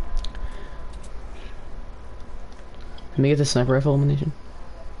 Let me get the sniper rifle elimination.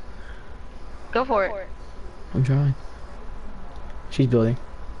 Go for it. I'm trying. She's building.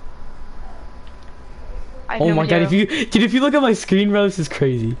 Oh my god, if you look at my screen, bro, this is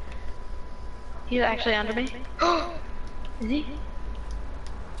crazy. He's actually under me. Is he?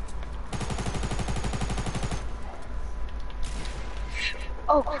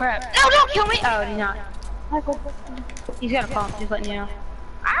 Oh crap. No, don't kill me! Oh, he's not. He's got a pump, just letting you know.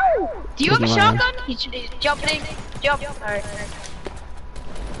 Ow! Do you have a shotgun? He's jumping. Jump. Alright.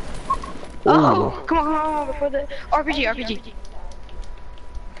 Oh, come on, before the RPG.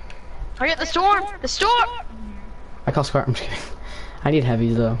 Hurry up, the storm! The storm! I call scar. I'm just kidding. I need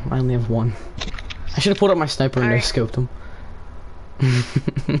heavies though. I only have 1. I should have pulled out my sniper and no scoped him.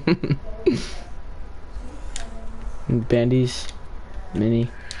 Bandies, mini.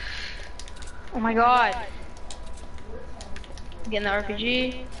 Oh my god. Getting the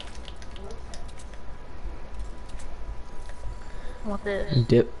RPG. I want this.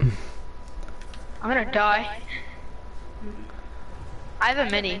 Dip. I'm gonna die. I have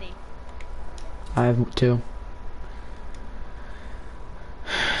a mini. I have 2.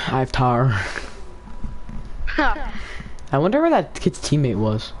 I have tar. I wonder where that kid's teammate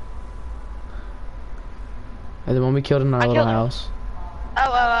was. The one we killed in our little house.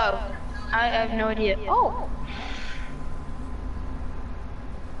 Oh. I have no idea. Oh.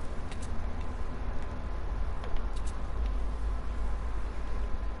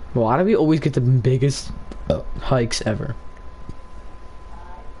 Why do we always get the biggest hikes ever?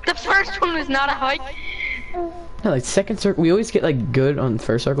 The first one was not a hike. No, like second circle, we always get like good on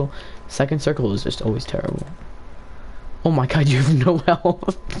first circle. Second circle is just always terrible. Oh my god, you have no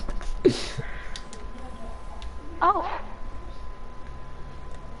health. Oh.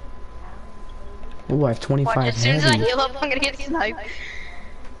 Oh, I have 25 Watch, as soon as I heavy. heal up, I'm gonna get sniped.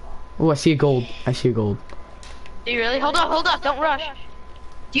 Oh, I see a gold. I see a gold. Do you really? Hold up, don't rush.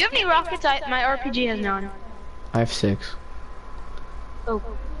 Do you have any rockets? My RPG has none. I have 6. Oh.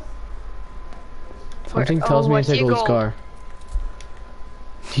 Something tells me I it's a see a gold gold. scar.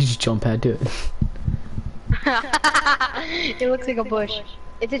 You just jump pad to it. It looks like a bush.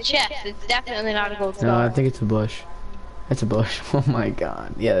 It's a chest. It's definitely not a gold star. No, I think it's a bush. It's a bush. Oh my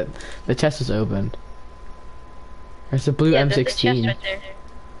god. Yeah, the chest is opened. There's a blue Yeah, there's a M16. chest right there.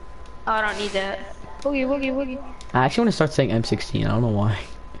 Oh, I don't need that. Woogie. I actually want to start saying M16. I don't know why.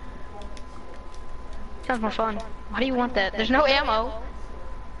 Sounds more fun. Why do you want that? There's no ammo.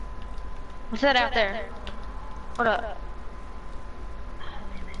 What's that out there? Hold up.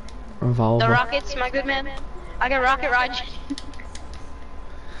 Revolver. The rockets, my good man. I got rocket rod.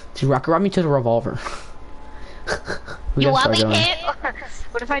 Dude, rocket rod me to the revolver. We You gotta want me start going. hit?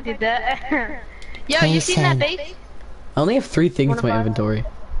 What if I did that? Yo, Hey, you seen that Sam. base? I only have 3 things What in my about- inventory.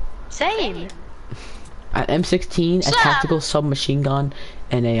 Same. an M16, a tactical submachine gun,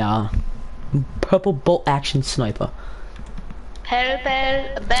 and a purple bolt action sniper. Bolt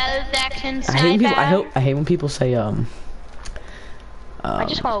action I hate sniper. people. I hate when people say I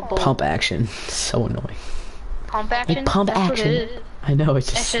just want a bolt. pump action. It's so annoying. Pump action. Like pump That's what action. it is. I know it It's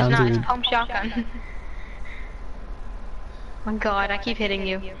just just sounds not. It's weird. pump shotgun. My God, I keep hitting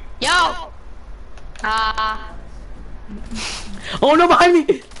you. Yo. Oh no, behind me!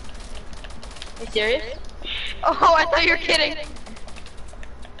 Are you serious? Oh, I thought you were kidding.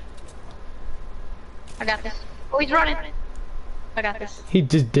 I got this. Oh, he's running. I got this. He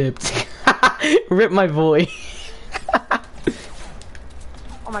just dipped. Rip my boy.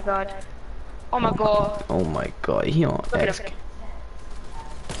 Oh my God. Oh my God. Oh my god, he on Look at X. him.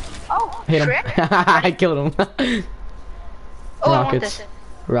 Oh, Hit him. trick? I killed him. Oh, I want Rockets. this.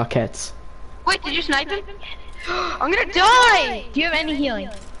 Rockets. Wait, did you snipe him? I'm gonna die! Do you have any healing?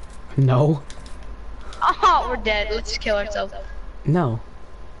 No. Oh, we're dead. Let's just kill ourselves. No.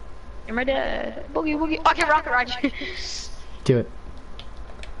 You're my dad. Boogie, boogie. Okay, rocket ride you. Do it.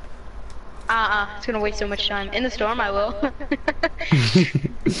 It's gonna waste so much time. In the storm, I will.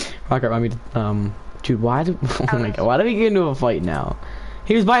 Rocket, remind me to, dude, why do, oh my god, why did we get into a fight now?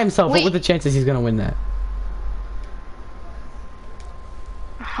 He was by himself, what were Wait. the chances he's gonna win that?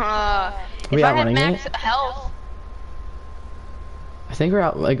 If We I had outrunning max it? health. I think we're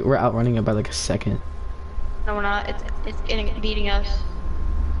outrunning it by like a second. No, we're not. It's beating us.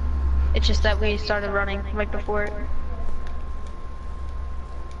 It's just that we started running right before it.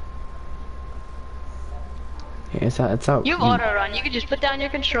 Yeah, it's out. You have auto run. You could just put down your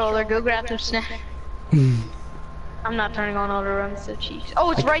controller, go grab some snacks. I'm not turning on auto run, so cheap.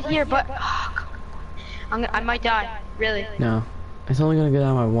 Oh, it's right here, but oh, I might die. Really. No. It's only gonna go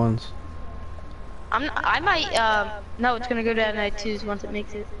down by once. I might. No, it's gonna go down at 2s once it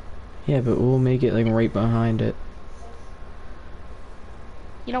makes it. Yeah, but we'll make it like right behind it.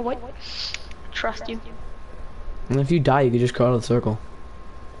 You know what? Trust you. And if you die, you can just go out of the circle.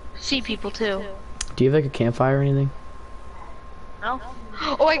 See people too. Do you have like a campfire or anything? No.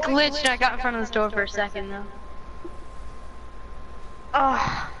 Oh, I glitched and I got in front of the store for a second though.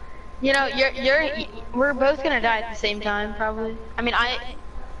 Oh, you know, we're both gonna die at the same time probably. I mean, I'll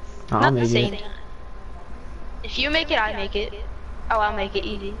not the make same it. time. If you make it, I make it. Oh, I'll make it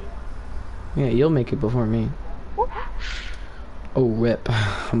easy. Yeah, you'll make it before me. Oh, rip.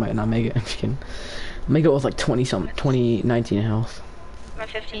 I might not make it. I'm just kidding. Make it with like 19 health. I'm at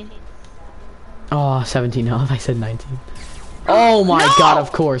 15. Oh, 17 health. I said 19. Oh my god,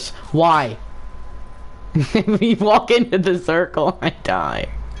 of course. Why? We walk into the circle, I die.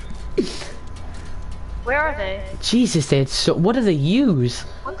 Where are they? Jesus, they had so. What do they use?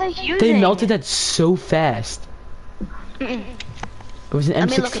 What are they using? They melted that so fast. It was an Let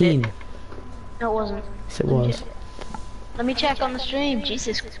me look at it. M16. No, it wasn't. Yes, it was. Let me check on the stream.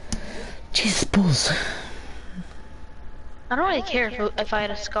 Jesus. Jesus balls. I don't really care if I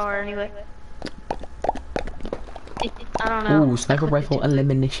had a scar anyway. I don't know. Ooh, sniper rifle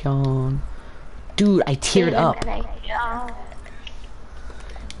elimination. Dude, I teared up.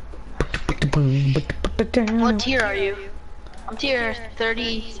 What tier are you? I'm tier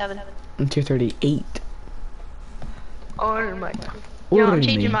 37. I'm tier 38. Oh my. Yo, I'm Order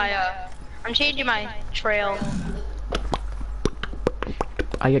changing me. I'm changing my trail.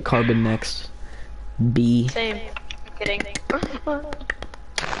 I get carbon next. B. Same. I'm kidding.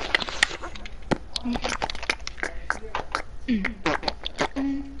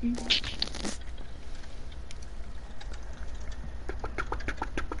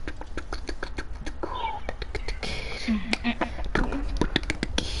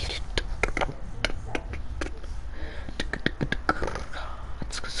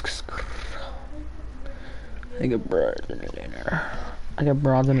 I got broads in Atlanta. I got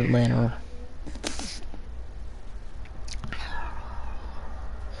broads in Atlanta.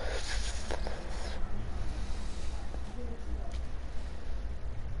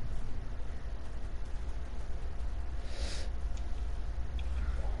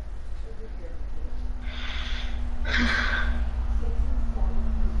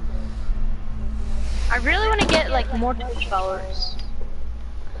 I really want to get like more Twitch followers.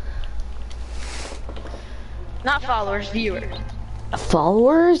 Not followers, viewers.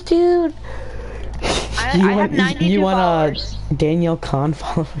 Followers, dude? I have 92 you want followers. Danielle Khan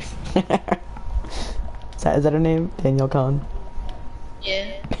followers? is that her name? Danielle Khan?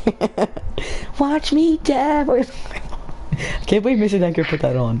 Yeah. Watch me, Dad. I can't believe Mr. Denker put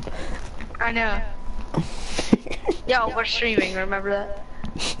that on. I know. Yo, we're streaming, remember that?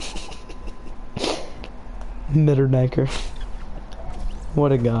 Mr. Denker.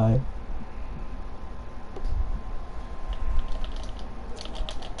 What a guy.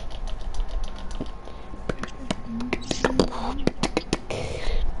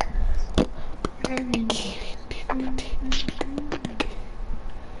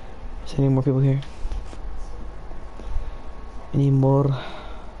 Is there any more people here? Any more?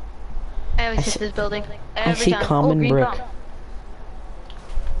 I always hit this building. I Every see time. common green brick. bomb.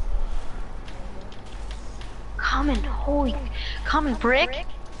 Common brick?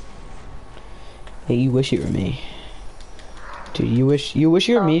 Hey, you wish you were me. Dude, you wish you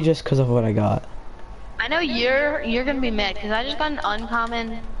were me just because of what I got. I know you're gonna be mad because I just got an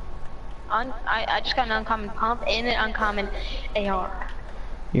uncommon. I just got an uncommon pump and an uncommon AR.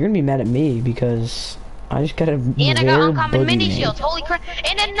 You're gonna be mad at me because I just got a And I got rare uncommon mini boogeyman. shields. Holy crap!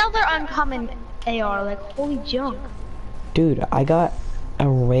 And another uncommon AR. Like holy junk. Dude, I got a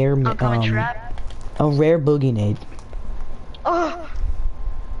rare Uncommon trap. a rare boogie nade. Oh.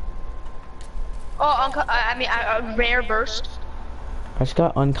 I mean, a rare burst. I just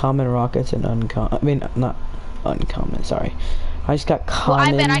got uncommon rockets and not uncommon, sorry. I just got Well,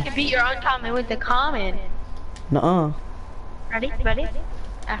 common. I bet I can beat your uncommon with the common. Nuh-uh. Ready?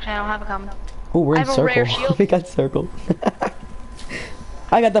 Actually, I don't have a common. Oh, we're I in have a rare circle. shield. We got circle.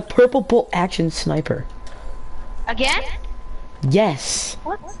 I got the purple bolt action sniper. Again? Yes.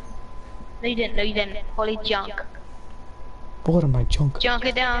 What? No, you didn't. No, you didn't. Holy junk. What am I junk?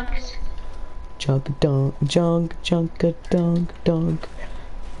 Junkadunks. Junk-a-dunk, junk-a-dunk.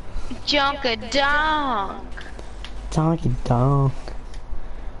 Junkadunk. Donky-donk.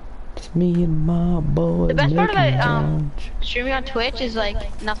 It's me and my boy. The best part making about lunch. streaming on Twitch is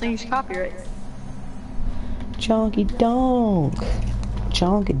like nothing's copyright. Chonky-donk.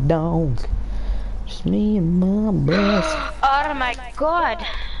 Chonky-donk. Just me and my boys. Oh my god.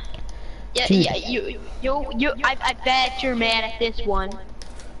 Yeah, Dude. yeah, I bet you're mad at this one.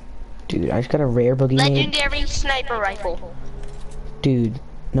 Dude, I just got a rare boogie nade. Legendary sniper rifle. Dude,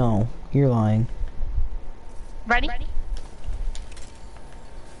 no, you're lying. Ready?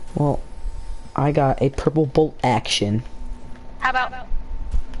 Well, I got a purple bolt action. How about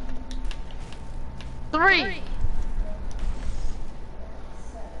 3?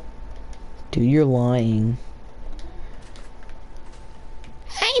 Dude, you're lying.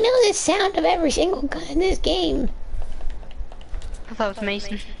 I know the sound of every single gun in this game. I thought it was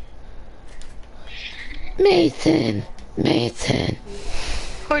Mason. Mason.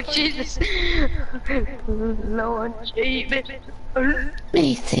 Oh Jesus. Lord Jesus.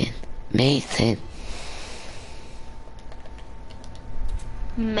 Mason. Mason.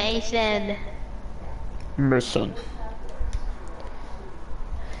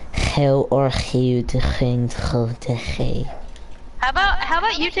 Heel or huge ging grote G. How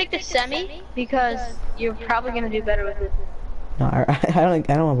about you take the semi because you're probably gonna do better with it. No, I don't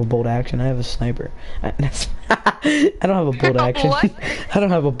have a bolt action. I have a sniper. I don't have a bolt action. What? I don't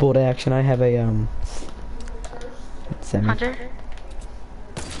have a bolt action. I have a semi. Hunter?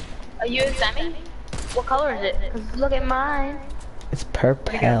 Are you a semi? What color is it? 'Cause look at mine. It's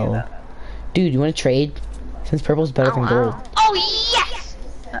purple. Dude, you want to trade? Since purple's better than gold. Oh yes!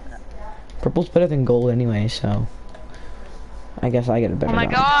 Purple's better than gold anyway, so I guess I get a better. Oh my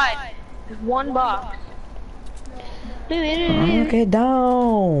round. god! There's one box. Okay,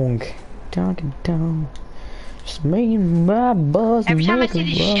 down. Just me and my buzz. Every time I make see a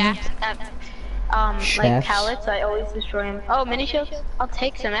these run. shafts, like Shafts? pallets, I always destroy them. Oh, mini shields? I'll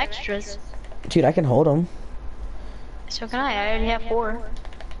take some extras. Dude, I can hold them. So can I already have 4.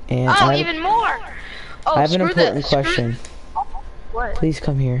 And Oh, I, even more! Oh, I have an screw important this. question. What? Please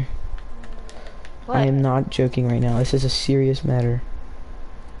come here. What? I am not joking right now. This is a serious matter.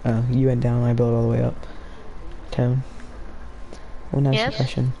 Oh, you went down. I built all the way up. Tone. I want to ask you a Yes?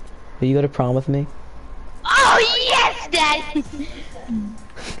 question. Will you go to prom with me? Oh, yes, Daddy!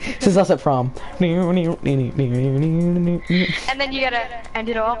 Since us at prom. And then you gotta end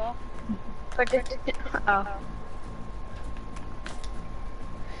it off. Oh.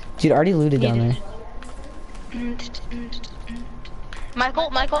 Dude, I already looted down there. Michael,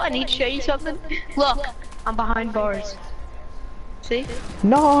 I need to show you something. Look, I'm behind bars. See?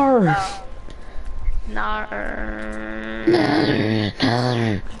 Nar! Nar.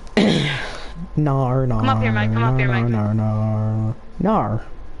 Nar, nar. Come up here, Mike, come up here, Mike. Nar.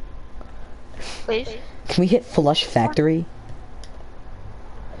 Please. Can we hit Flush Factory?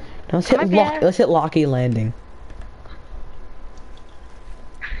 No, let's hit Come up here. Let's hit Locky Landing.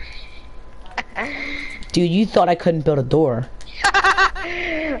 Dude, you thought I couldn't build a door.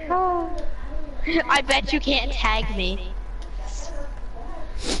 I bet you can't tag me.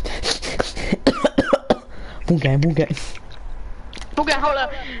 Okay. Okay, hold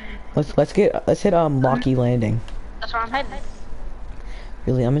up. Let's hit Locky Landing. That's where I'm heading.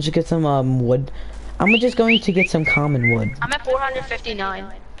 Really, I'm gonna just get some wood. I'm just going to get some common wood. I'm at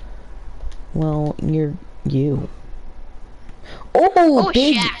 459. Well, you're you. Oh,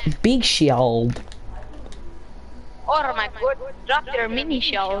 Shaq. big shield. Oh my god, drop your mini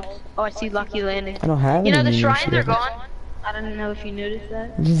shells. Oh, I see Lucky Landing. I don't have You know, any the mini shrines are shields. gone. I don't know if you noticed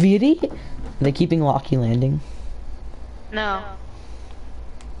that. Really? Are they keeping Lucky Landing? No.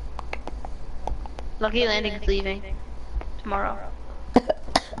 Lucky Landing's leaving tomorrow.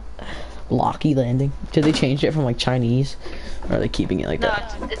 Lucky Landing? Did they change it from like Chinese? Or are they keeping it like No,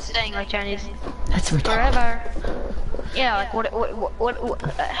 that? it's staying like Chinese That's retarded. forever. Yeah, like what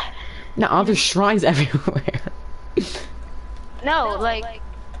No, there's shrines everywhere. no, like,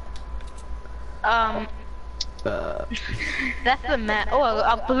 that's the map. Oh,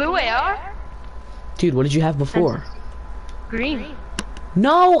 a blue AR? Dude, what did you have before? Green.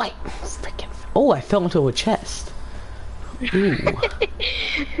 No, I freaking. Oh, I fell into a chest. Ooh.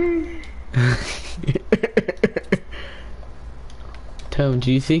 Tone,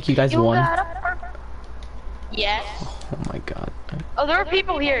 do you think you guys won? Yes. Oh my god. Oh, there are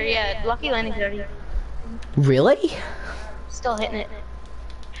people here. Yeah, Lucky Landing's already Really? still hitting it.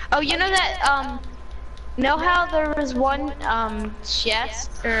 Oh, you know that know how there was one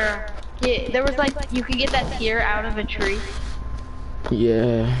chest or yeah, there was like you could get that tier out of a tree.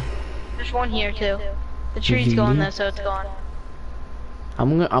 Yeah. There's one here too. The tree's gone though, so it's gone.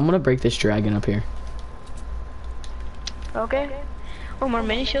 I'm gonna break this dragon up here. Okay. Oh, more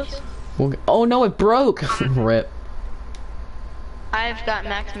mini shields. Oh no, it broke. Rip. I've got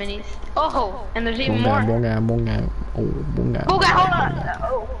max minis. Oh, and there's even Bonga, more. bonga, bonga. Oh, bonga. Oh, God, hold on.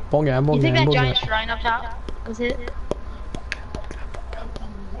 Oh. Bonga, bonga, You think that bonga. giant shrine up top was it?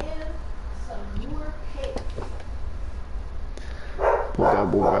 Booga,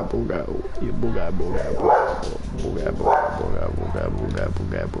 booga, booga, yeah, booga, booga, booga, booga, booga, booga, booga,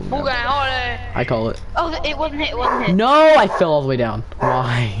 booga, booga, Oh, God, hold on. I call it. Oh, it wasn't hit. It wasn't hit. No, I fell all the way down.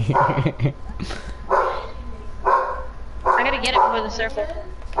 Why? I gotta get it before the circle.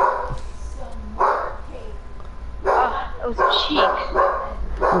 Oh, that was cheap.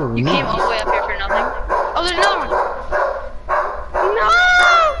 Oh, You came all the way up here for nothing. Oh, there's another one. No!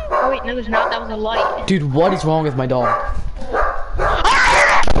 Oh wait, no, there's not. That was a light. dude, what is wrong with my dog?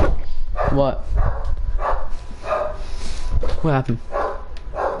 What? What happened?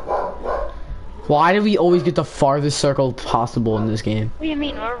 Why do we always get the farthest circle possible in this game? What do you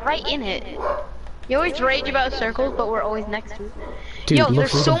mean? We're right in it. You always rage about circles, but we're always next to it. Dude, Yo, it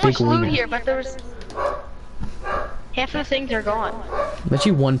there's looks so like a big much loot wiener. here, but there's half of the things are gone. Bet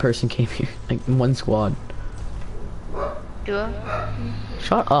you one person came here, like one squad. Do I?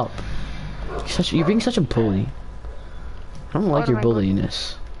 Shut up. You're being such a bully. I don't like Oh your my God.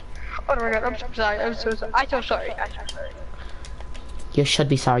 bulliness. Oh my god, I'm so sorry. I'm so sorry. I'm so sorry. I'm so sorry. You should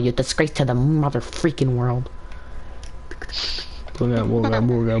be sorry, you disgrace to the mother freaking world. Booga, booga,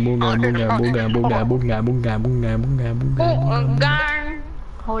 booga, booga, booga, booga, booga, booga, booga, booga, booga, Oh, booga. gang.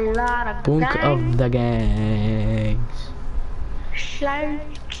 Whole lot of Book gang. of the gangs.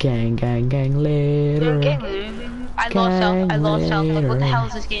 Gang, gang, gang later. I lost health. I lost health. Like, what the hell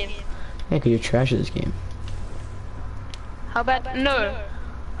is this game? Yeah, cause you're trash at this game. How about no?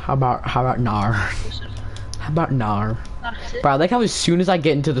 How about Nar? How about Nar? Bro, I like how as soon as I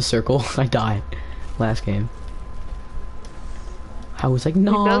get into the circle, I die. Last game. I was like, We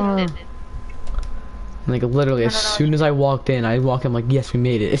both Nar. did. Like literally, as soon as I walked in, I'm like, yes, we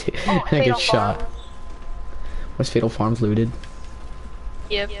made it. Oh, and I Fatal get shot. Farms. Was Fatal Farms looted?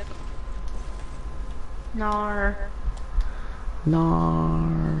 Yep. Nar.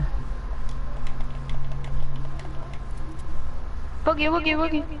 Nar. Boogie woogie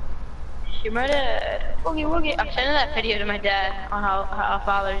woogie. You're my dad. Boogie woogie. I'm sending that video to my dad on how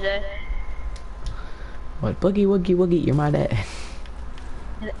Father's Day. What? Boogie woogie woogie, you're my dad.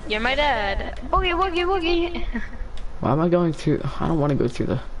 You're my dad. Boogie woogie woogie. Why am I going through? I don't want to go through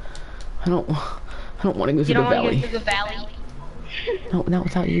the. I don't want to go You through don't the want to valley. go through the valley. No, not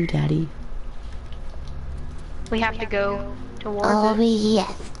without you, Daddy. We have to go towards Oh it.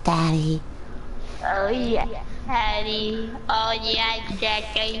 yes, daddy. Oh yeah, Daddy. Oh yeah,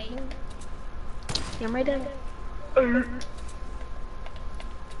 Daddy. You're my dad.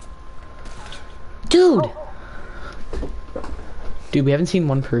 Dude! Dude, we haven't seen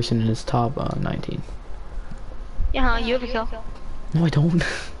one person in his top 19. Yeah, you have a kill. No, I don't.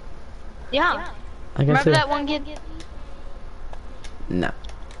 Yeah. I guess Remember that one kid? No.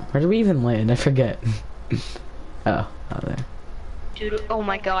 Where did we even land? I forget. Oh, out there. Dude, oh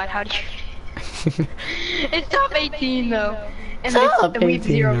my god, how did you... It's top 18 though. And Top we have 18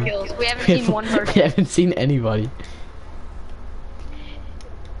 0 though. kills. We haven't seen one We person. haven't seen anybody.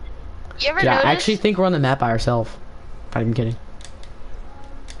 You ever Dude, I notice? actually think we're on the map by ourselves. I'm kidding.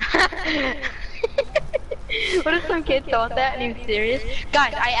 What if some kid thought that and he was serious?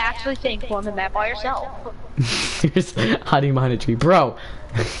 Guys, I actually think form the map by yourself. He's hiding behind a tree, bro.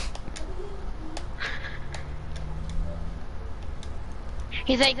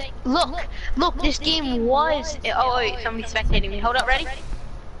 He's like, look, this game was. Oh wait, somebody's spectating me. Hold up, ready?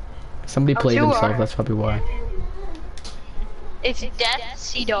 Somebody played two himself. are. That's probably why. It's Death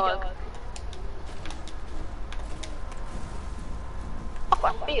Sea Dog. Oh,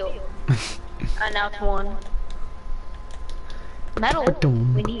 I feel. And now it's 1. Metal.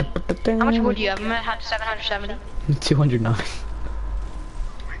 We need. How much wood do you have? I'm at 770. 209.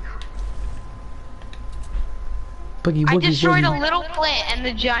 Boogie I woogie destroyed woogie. a little plant and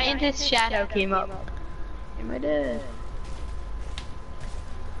the giantess shadow came up. Am I dead?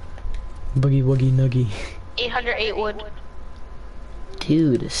 Boogie woogie noogie. 808 wood.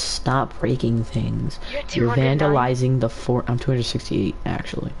 Dude, stop breaking things. You're 209. vandalizing the fort. I'm 268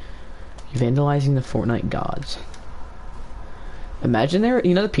 actually. You're vandalizing the Fortnite gods. Imagine there,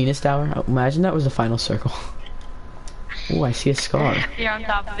 you know the penis tower? Imagine that was the final circle. Oh, I see a scar. You're on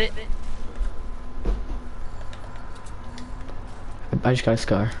top of it. I just got a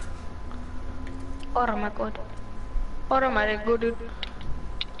scar. Oh my god. Oh my god, dude.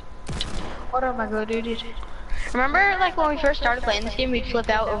 Oh my god, dude. Remember, like, when we first started playing this game, we'd flip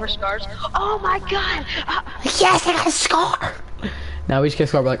out over scars? Oh my god! Yes, I got a scar. Now we just get a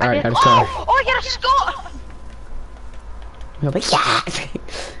scar, we're like, alright, got a Oh! scar. Oh, I got a scar! We're like, yeah!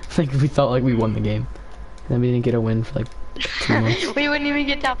 Like, we thought like we won the game. And then we didn't get a win for like 2 months. We wouldn't even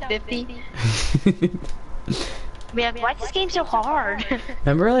get top 50. We have, why is this game so hard?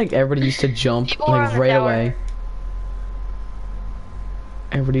 Remember, like, everybody used to jump, People are on like, the right tower. away?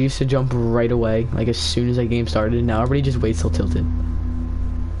 Everybody used to jump right away, like, as soon as that game started, and now everybody just waits till tilted.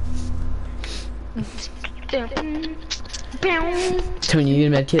 Tony, you need a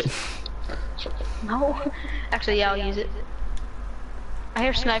med kit? No. Actually, yeah, I'll use it. I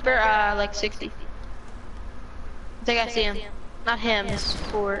hear sniper, like 60. I think I see him. Not him, it's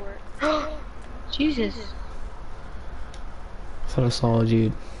Fort. Jesus. I thought I saw a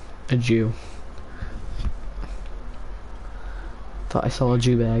Jew. A Jew. Thought I saw a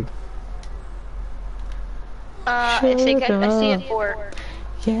Jew bag. I think I see a fort.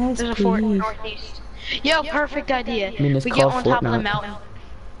 Yes, There's a please. fort northeast. Yo, perfect idea. I mean, it's we get called on top of the Fortnite. mountain.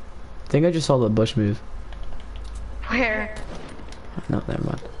 I think I just saw the bush move. Where? No, never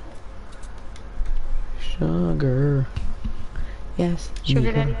mind. Sugar. Yes.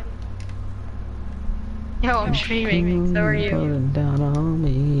 Sugar daddy. Yo, I'm streaming. So are you. Putting down on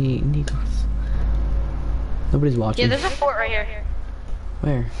me, Nikos. Nobody's watching. Yeah, there's a fort right here.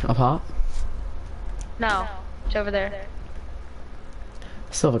 Where? Up top? No, it's over there.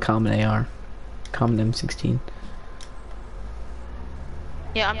 I still have a common AR. Common M16.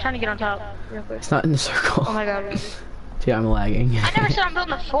 Yeah, I'm trying to get on top real quick. It's not in the circle. Oh my god. Yeah, I'm lagging. I never said I'm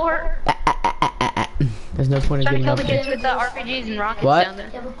building a fort. There's no point in Trying to getting kill up the there. kids with the RPGs and rockets What? down there.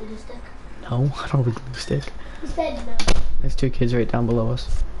 You have a glue stick? No, I don't have a glue stick. You said no. There's 2 kids right down below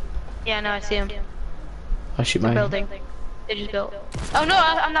us. Yeah, no, I see them. I shoot They're my. building. They just built. Oh no,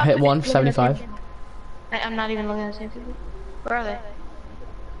 I'm not. I hit one looking for at the 75. same people. I'm not even looking at the same people. Where are they?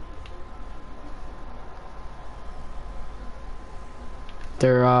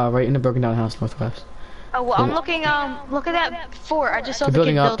 They're right in the broken down house northwest. Oh, well, I'm looking. Look at that fort. I just saw They're the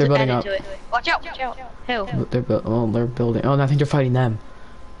building kid up, build they're it building and up. into it. Watch out! Watch out! Who? They're building. Oh, no, I think they're fighting them.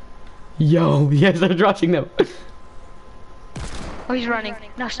 Yo, yes, they're rushing them. Oh, he's running.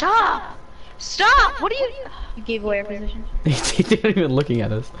 No, stop! Stop! What are you? You gave away our position. They're not even looking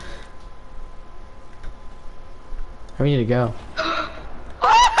at us. Where we need to go?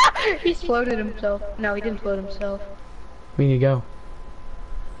 He floated himself. No, he didn't float himself. We need to go.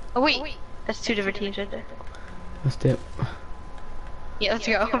 Oh wait, that's 2 different teams right there. Let's dip. Yeah, let's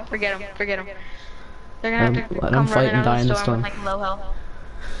go. Forget him. Forget him. They're gonna have to Let 'em come fight running and out die of in the the storm with storm. like low health.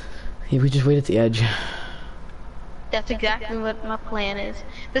 Yeah, we just wait at the edge. That's exactly what my plan is.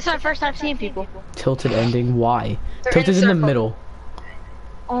 This is my first time seeing people. Tilted ending. Why? They're Tilted's in in the the circle. middle.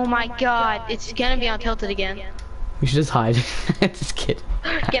 Oh my god, it's gonna be on Tilted again. We should just hide. Just kid.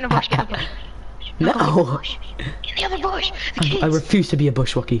 Get in a bush, get in a bush. No. Get in the other bush. The kids. I refuse to be a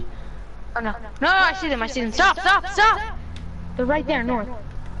bushwalkie. Oh no. No, I see them, I see them. Stop, stop, stop! They're right there, north.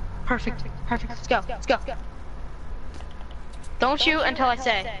 Perfect, perfect. Let's go, let's go. Don't shoot until I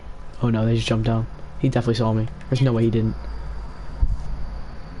say. Oh no, they just jumped down. He definitely saw me. There's no way he didn't.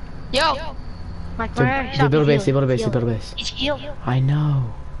 Yo! Mike, They, where? they built a base, they built a base, they built a base. He's healed. I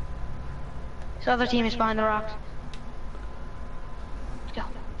know. This other team is behind the rocks. Let's go,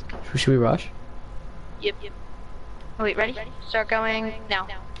 let's go. Should we rush? Yep. Oh, wait, ready? Start going now.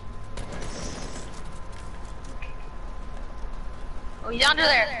 Oh, he's under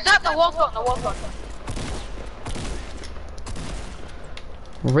there. Stop, the wall's going, the wall's going.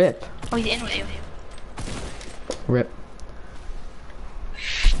 Rip. Oh, he's in with you. Rip.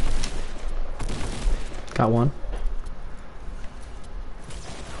 Got one.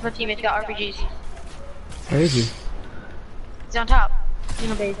 My teammate's got RPGs. Where is he? He's on top. He's in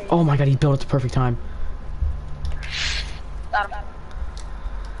the base. Oh my god, he built at the perfect time. Got him.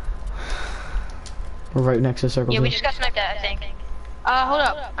 We're right next to the circle. Yeah, we too. just got sniped at, I think. Hold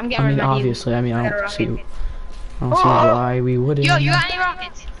up. I'm getting I mean, rid of my heat. obviously. I mean, I Got a don't see. rocket. I don't see why we wouldn't. Yo, you got any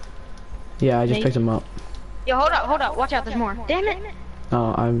rockets? Yeah, I just Me? picked him up. Yo, hold up. Watch out, there's more. Damn it.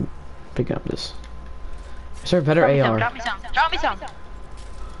 Oh, I'm picking up this. Is there a better Drop me AR? some. Drop me some.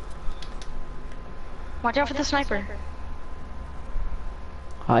 Watch out for the sniper.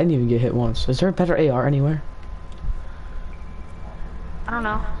 I didn't even get hit once. Is there a better AR anywhere? I don't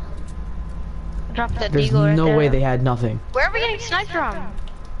know. Drop that There's deagle right no there. way they had nothing. Where are we getting sniped from?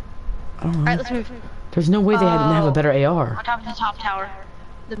 I don't know. Alright, let's move. There's no way they didn't have a better AR. On top of the top tower.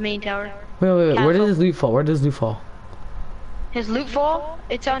 The main tower. Wait. Where Castle. did his loot fall? Where did his loot fall? His loot fall,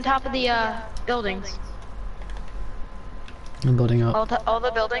 it's on top of the buildings. I'm building up. All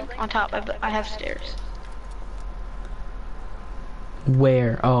the building on top. I have stairs.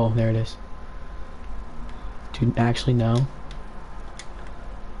 Where? Oh, there it is. Dude, actually no.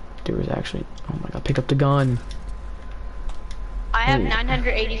 There was actually. Oh my god! Pick up the gun. I have Ooh.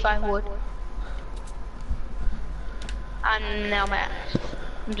 985 wood. I'm now mad.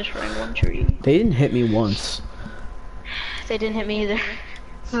 I'm just running one tree. They didn't hit me once. They didn't hit me either.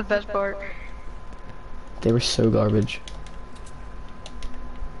 This is the best part. They were so garbage.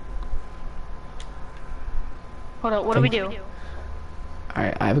 Hold on, what do we do?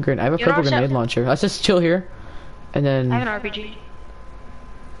 Alright, I have a I have a You purple know, grenade Chef- launcher. Let's just chill here, and then. I have an RPG.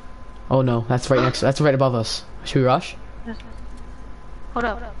 Oh no, that's right next. That's right above us. Should we rush? Hold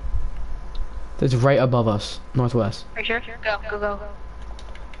up. That's right above us, northwest. Are you sure? Go.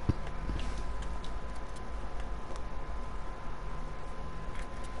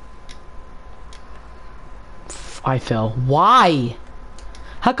 I fell. Why?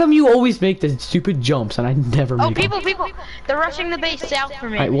 How come you always make the stupid jumps and I never Oh, make them? people! They're rushing the base south for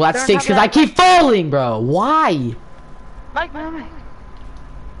me. Alright, well that They're on stinks top because of I keep falling, bro. Why? Mike.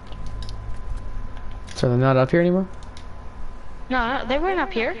 So they're not up here anymore? No, they weren't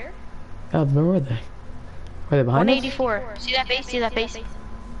up here. Oh, where were they? Were they behind us? 184. See that base? See that base?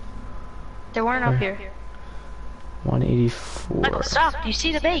 They weren't up Where? here. 184. Michael, stop! You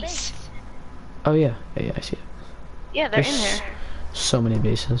see the base? Oh yeah, yeah, I see it. Yeah, they're in There's there. so many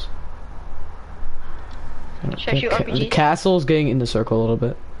bases. Should I shoot The RPGs? castle's getting in the circle a little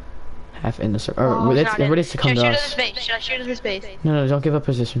bit. Half in the circle. Oh, Or, it's it's not in. ready to come Should to I shoot at us. this base? Should I shoot at this base? No, don't give up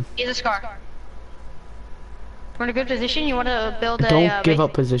position. He's a scar. We're in a good position. You want to build a Don't give base?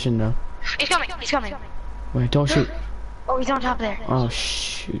 up position though. He's coming. Wait, don't shoot. Oh, he's on top there. Oh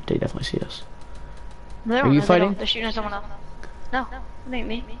shoot, they definitely see us. They don't, Are you no, they fighting? don't. They're shooting at someone else. No, it ain't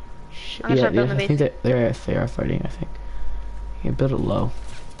me. Shit, I'm gonna start building I the think that they are fighting. I think. You can build it low.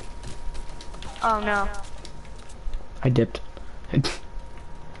 Oh no. I dipped.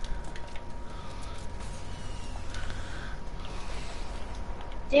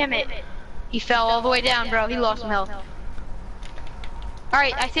 Damn it. He fell all the way down, bro. He lost some health.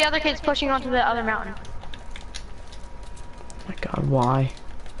 Alright, I see other kids pushing onto the other mountain. My God, why?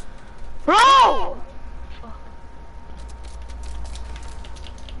 Bro!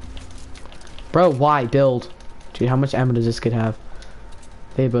 Bro, why build? Dude, how much ammo does this kid have?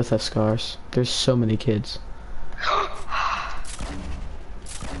 They both have scars. There's so many kids.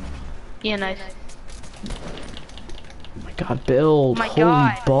 Yeah, nice. Oh my God, build. My Holy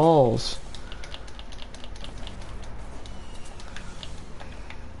God. balls.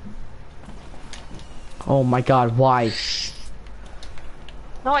 Oh my God, why?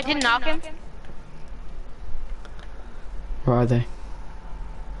 No, I didn't knock him. Where are they?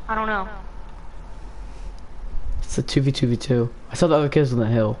 I don't know. It's a 2v2v2. I saw the other kids on the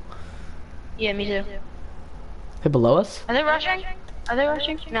hill. Yeah, me too. They below us? Are they rushing? Are they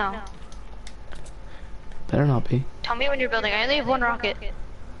rushing? No. Better not be. Tell me when you're building. I only have one rocket.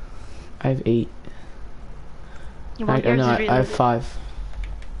 I have 8. Well, I yours is have reloaded. 5.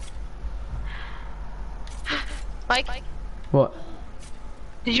 Mike, What?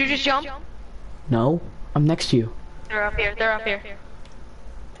 did you just jump? No? I'm next to you. They're up here. They're up here.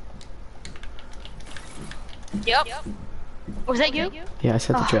 Yep. Was that you? Yeah, I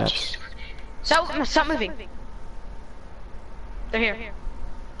set the Oh, traps. Jesus. Stop moving. They're here.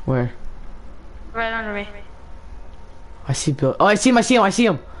 Where? Right under me. I see Bill. Oh, I see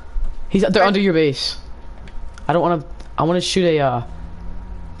him. They're under your base. I don't want to. I want to shoot a,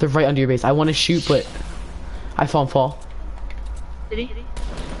 they're right under your base. I want to shoot, but I fall. Did he?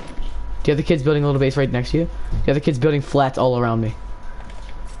 The other kid's building a little base right next to you. The other kid's building flats all around me.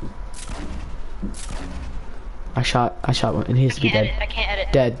 I shot one, and he has to be dead. I can't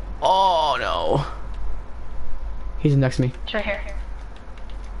edit. Dead. Oh no. He's next to me. It's right here.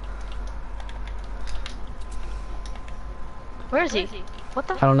 Where is he? What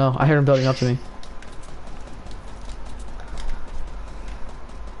the? I don't know. I heard him building up to me.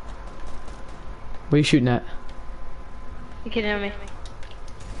 What are you shooting at? You kidding me?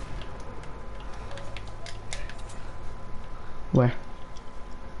 Where?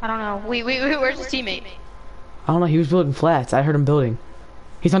 I don't know. Where's his teammate? I don't know. He was building flats. I heard him building.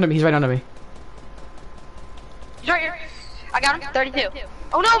 He's under me. He's right under me. He's right here. I got him. 32.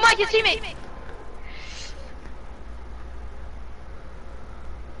 Oh no, Mike, his teammate.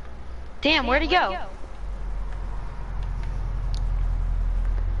 Damn, where'd he go?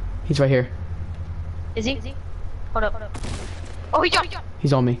 He's right here. Is he? Hold up. Oh, he jumped.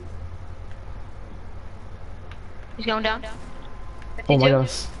 He's on me. He's going down. Oh my 52.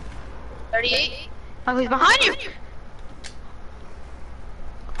 gosh. 38. Oh, he's behind you.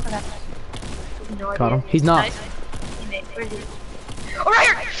 Okay. No Got him. idea. He's not. Nice. Where is he? Oh,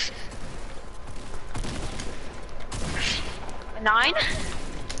 right here. 9.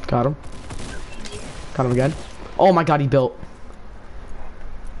 Got him. Got him again. Oh my god, he built.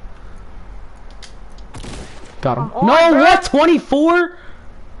 Got him. Come No, on, bro. what? 24?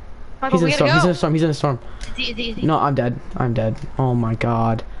 Michael, He's in we a storm. gotta He's in go. a storm. He's in a storm. Is he? No, I'm dead. I'm dead. Oh my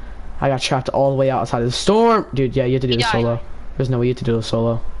god. I got trapped all the way outside of the storm. Dude, yeah, you have to do this died. solo. There's no way you have to do this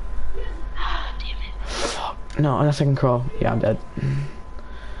solo. Ah, damn it. Fuck. No, unless I can crawl. Yeah, I'm dead.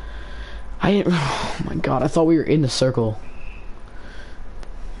 Oh my god, I thought we were in the circle.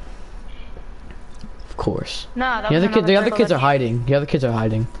 Of course. Nah, that The was other another kids circle are hiding. The other kids are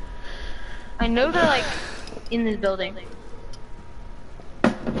hiding. I know they're like in this building.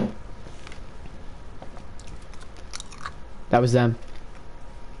 That was them.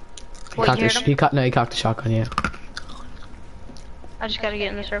 What, you heard him? He cocked the shotgun, yeah. I just gotta get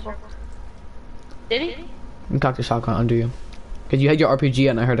in the circle. Did he? He cocked the shotgun under you. Cause you had your RPG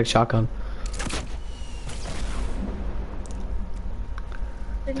and I heard a shotgun.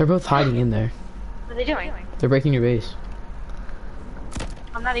 They're both hiding in there. What are they doing? They're breaking your base.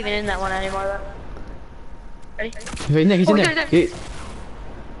 I'm not even in that one anymore though. Ready? He's in there, he's in Oh, there. there. Did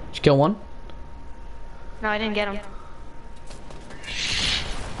you kill one? No, I didn't get him.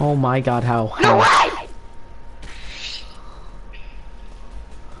 Oh my god, how? No way!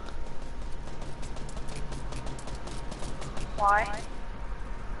 Why?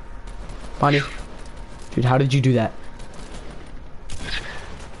 Bonnie. Dude, how did you do that?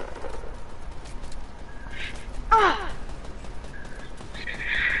 Ah!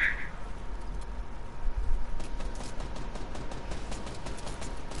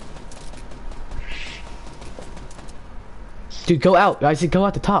 Dude, go out. I said go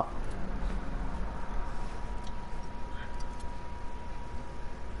out the top.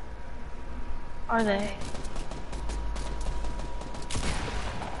 Are they?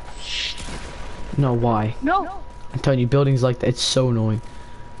 No, why? No! I'm telling you, buildings like that, it's so annoying.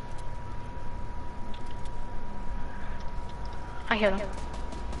 I hear them.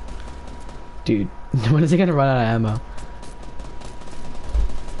 Dude, when is it gonna run out of ammo?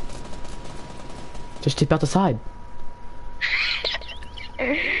 Just tip out the side.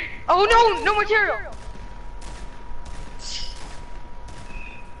 Oh no! No material!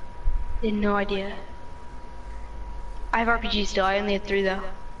 They had no idea. I have RPG still, I only have 3 though.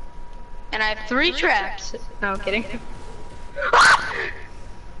 And I have 3 traps. No, I'm kidding.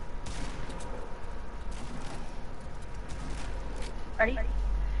 Ready?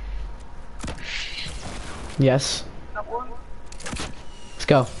 Yes. Let's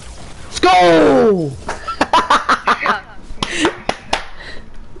go. Let's go!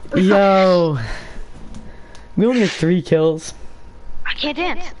 Yo. We only have 3 kills. I can't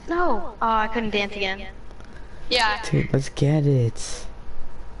dance. No. Oh, I couldn't dance again. Yeah. Dude, let's get it.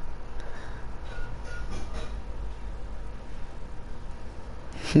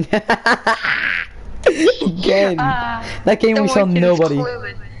 Again. That game we saw nobody.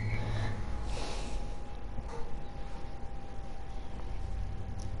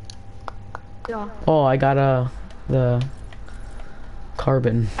 Oh, I got the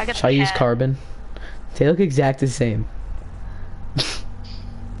carbon. I got Should I the use hat. carbon? They look exactly the same.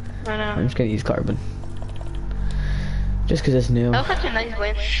 I know. I'm just gonna use carbon. Just cause it's new. That was such a nice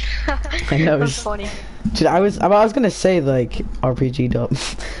win. I know, That was it's- funny. Dude, I was gonna say like RPG dub.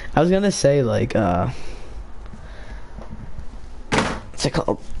 I was gonna say like what's it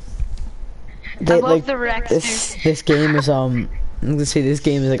called? I love the Rex, this game is I'm gonna say this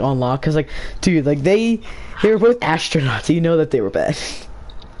game is like on lock because like dude like they were both astronauts. You know that they were bad.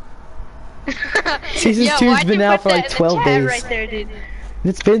 Season 2's been out for like 12 days. Right there, dude.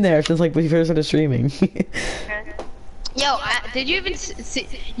 It's been there since like we first started streaming. Yo, did you even see?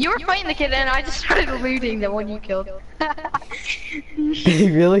 You were fighting the kid and I just started looting the one you killed.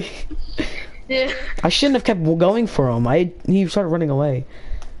 Really? Yeah. I shouldn't have kept going for him. He started running away.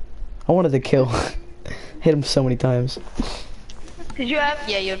 I wanted to kill. Hit him so many times. Did you have?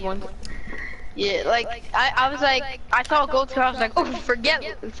 Yeah, you had one. Yeah, like I was like, I saw a gold scar. I was like, oh, forget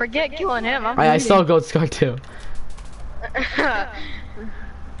killing him. I saw a gold scar too.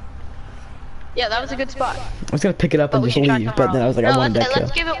 Yeah, that was a good spot. I was gonna pick it up and just leave, but then I was like, I wanted that kill.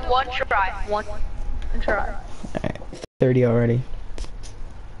 Let's give it one try. One try. Alright, 30 already.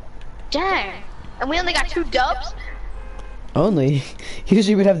 Dang, and we only got 2 dubs. Only?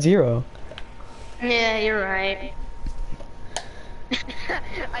 Usually we'd have 0. Yeah, you're right.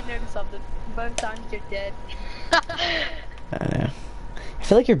 I noticed something. Both times you're dead. I know. I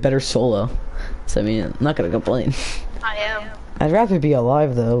feel like you're better solo. So I mean, I'm not gonna complain. I am. I'd rather be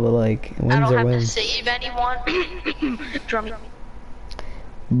alive though, but like wins I don't are have wins. to save anyone. Drummy.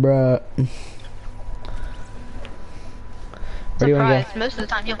 Bruh. Where do you wanna go? Most of the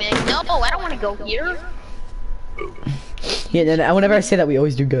time you'll be like, no, I don't want to go here. Yeah, no, whenever I say that, we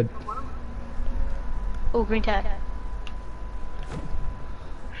always do good. Oh, green tag.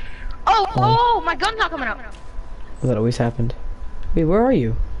 Oh, my gun's not coming out. Well, that always happened. Wait, where are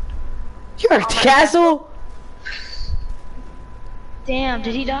you? You're at the castle? Damn,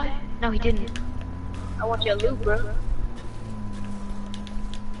 did he die? No, he didn't. I want your loot, bro.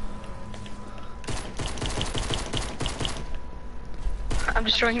 I'm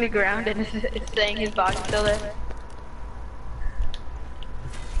destroying the ground and it's saying his body's still there.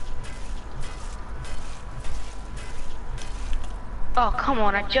 Oh, come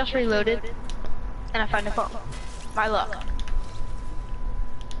on, I just reloaded and I found a phone. My luck.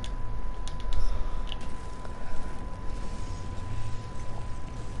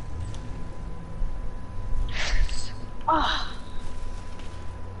 Oh.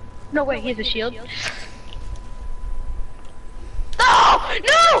 No way, he has a shield. No!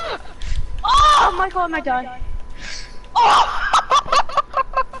 No! Oh my god, I died. Oh!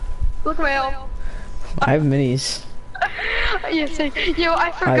 Look at my health. I have minis. Yes, yo,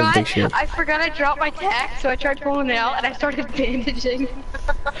 I forgot I dropped my tack, so I tried pulling it out and I started bandaging.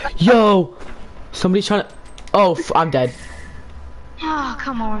 Yo! Somebody's trying to... Oh, I'm dead. Oh,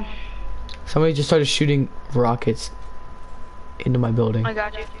 come on. Somebody just started shooting rockets into my building. I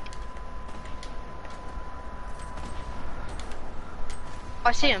got you. Oh,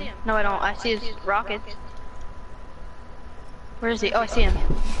 I see him. No, I don't. I see his rockets. Where is he? Oh, I see him.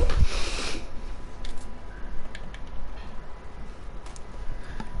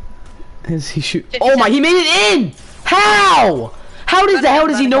 Is he shoot? Oh my! He made it in! How? How does the hell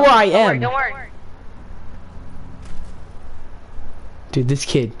does he know where I am? Don't worry. Dude, this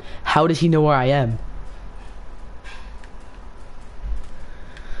kid. How does he know where I am?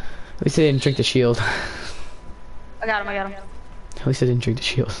 At least I didn't drink the shield. I got him. At least I didn't drink the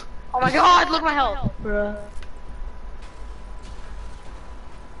shield. Oh my god, look at my health. Bruh.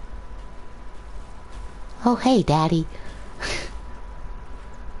 Oh, hey, Daddy.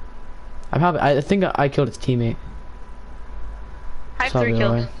 I think I killed its teammate. I have 3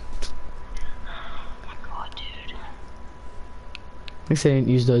 kills. Oh my god, dude. At least I didn't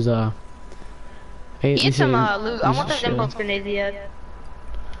use those, Get some, loot. I want those impulse grenades he had.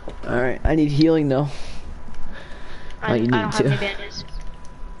 Alright, I need healing though. I don't have any bandages.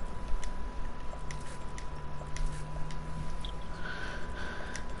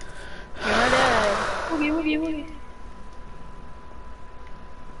 You're dead. Woogie.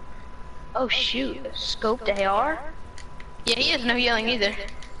 Oh shoot, scoped AR? Yeah, he has no healing either.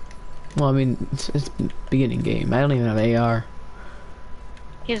 Well, I mean, it's beginning game. I don't even have AR.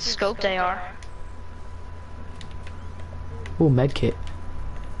 He has scoped AR. Ooh, medkit.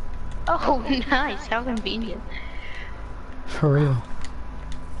 Oh, nice. How convenient. For real.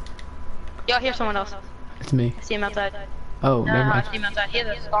 Yo, here's someone else. It's me. I see him outside. Oh, never I mind. see him outside. He has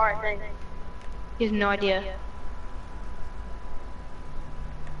a scar, I think. He has no idea.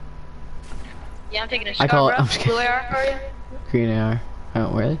 Yeah, I'm taking a shot, call it- bro. I'm just kidding. Blue AR for you? Green AR.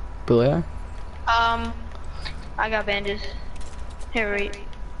 Oh, really? Blue AR? I got bandages. Here, wait.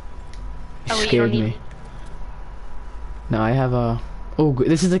 You Oh, wait, you scared don't need- me. No, I have a... Oh,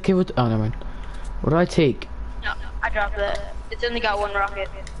 this is the kid with... Oh, never mind. What do I take? No, I dropped that. It's only got 1 rocket.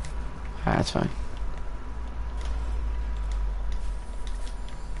 Ah, that's fine.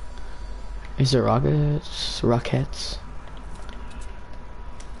 Is there rockets? Rockets.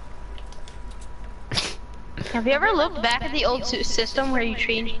 Have you ever looked back at the old system where you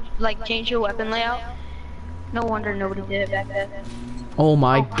change your weapon layout? No wonder nobody did it back then. Oh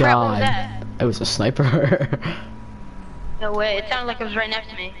my Oh, crap, what was god. that? It was a sniper. No way, it sounded like it was right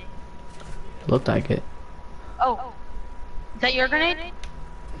next to me. Looked like it. Oh, is that your grenade?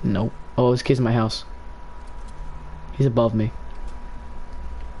 Nope. Oh, this kid's in my house. He's above me.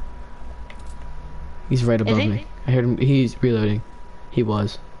 He's right above he? me. I heard him. He's reloading. He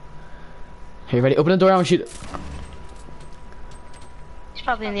was. Hey, ready? Open the door. I want to shoot. He's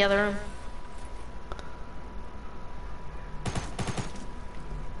probably in the other room.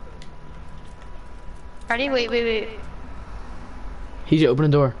 Ready? Wait. He's open the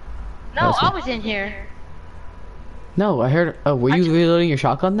door. No, That's I it. was in here. No, I heard. Oh, were you reloading your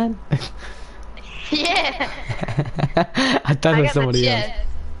shotgun then? Yeah. I thought it I was got somebody the else. chest.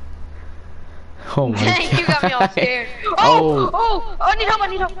 Oh my Dang, god. you got me all scared. Oh. Oh, I need help, I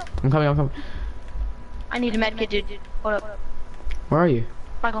need help. I'm coming. I need a medkit, dude. Hold up. Where are you?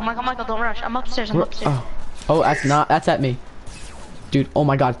 Michael, don't rush. I'm upstairs, Where- upstairs. Oh, that's at me. Dude, oh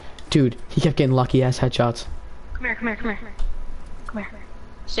my god. Dude, he kept getting lucky ass headshots. Come here.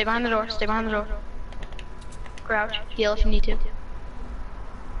 Stay behind the door, Crouch, heal if you need to.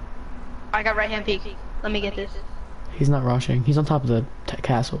 I got right hand peek. Let me get this. He's not rushing. He's on top of the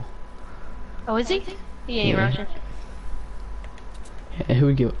castle. Oh, is he? He ain't Yeah. rushing. Yeah, who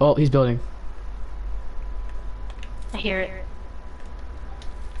would give? Oh, he's building. I hear it.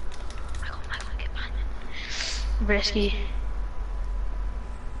 Michael, get behind me. Risky.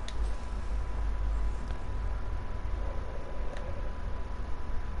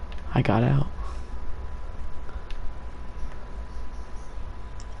 I got out.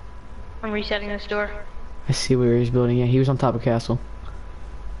 I'm resetting this door. I see where he's building. Yeah, he was on top of castle.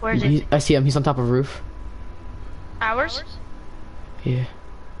 Where is it? I see him. He's on top of roof. Ours? Yeah.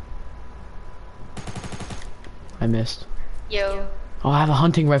 I missed. Yo. Oh, I have a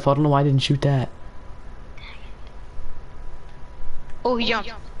hunting rifle. I don't know why I didn't shoot that. Oh, he jumped.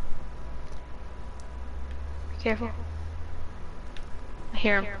 Be careful. I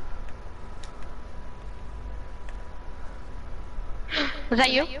hear him. Was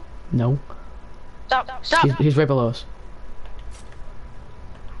that you? No. Stop. He's right below us.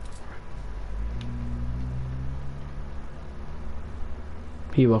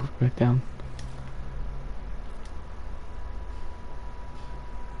 He walked back down.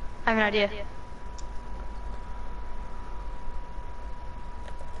 I have an idea.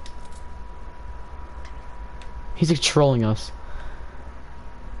 He's like trolling us.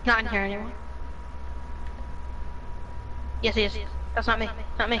 Not in here anymore. Yes, he is. That's not me.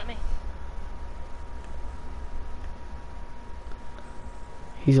 Not me.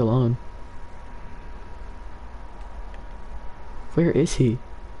 He's alone. Where is he?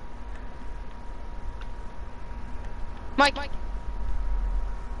 Mike.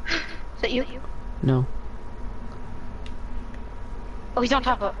 Is that you? No. Oh, he's on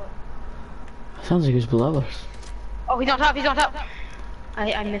top of. Sounds like he's below us. Oh, he's on top.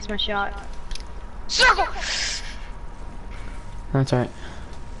 I missed my shot. Circle. That's alright.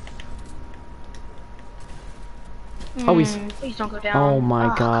 Oh, he's. Please don't go down. Oh my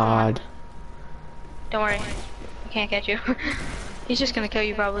come on. god. Don't worry. He can't catch you. He's just gonna kill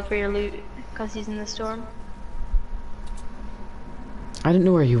you probably for your loot because he's in the storm. I didn't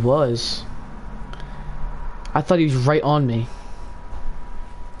know where he was. I thought he was right on me.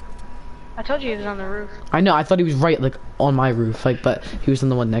 I told you he was on the roof. I know. I thought he was right, like on my roof, like, but he was on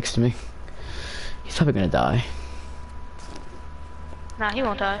the one next to me. He's probably gonna die. Nah, he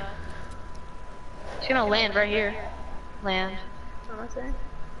won't die. He's gonna land right here. Land. What am I saying?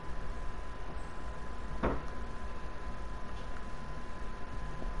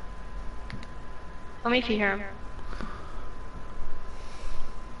 Tell me if you hear him.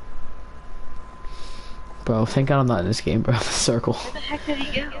 Bro, thank God I'm not in this game, bro. The circle. Where the heck did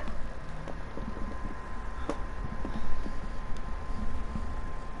he go?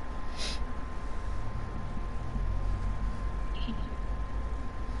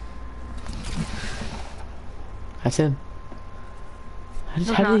 That's him.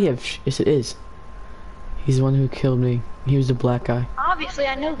 How did he have? Yes, it is. He's the one who killed me. He was the black guy. Obviously,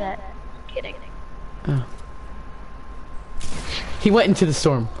 I know that. Kidding. Oh. He went into the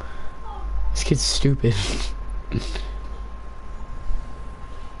storm. This kid's stupid.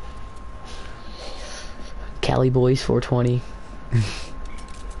 Cali Boys 420.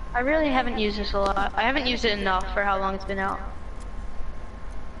 I really haven't used this a lot. I haven't used it enough for how long it's been out.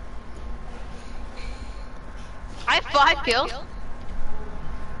 I have 5 kills.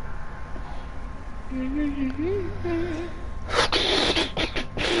 Yo,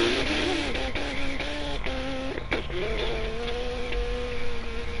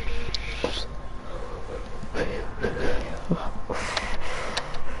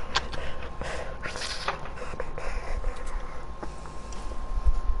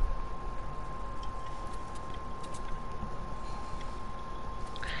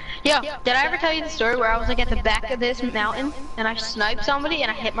 did I ever tell you the story where I was like at the back of this mountain and I sniped somebody and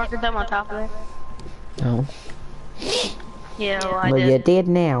I hit marked them on top of it? No. Yeah, well, I Well, did. you did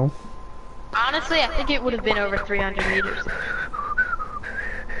now. Honestly, I think it would have been over 300 meters.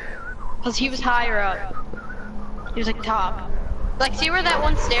 Cause he was higher up. He was like top. Like, see where that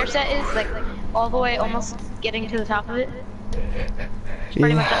one stair set is? Like, all the way almost getting to the top of it? It's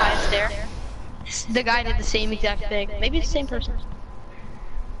pretty much the highest stair. The guy did the same exact thing. Maybe it's the same person.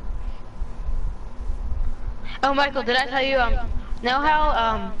 Oh, Michael, did I tell you, know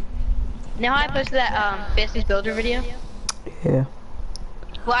how I posted that, Fastest Builder video? Yeah.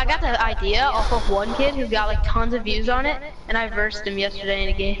 Well, I got the idea off of one kid who got, like, tons of views on it, and I versed him yesterday in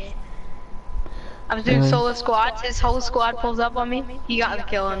a game. I was doing solo squats, his whole squad pulls up on me, he got the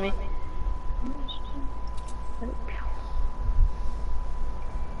kill on me.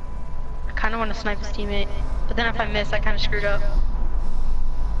 I kinda wanna snipe his teammate, but then if I miss, I kinda screwed up.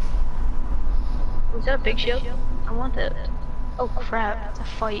 Was that a big shield? I want that. Oh crap, it's a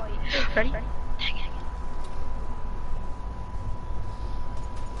fight. Ready? Dang it.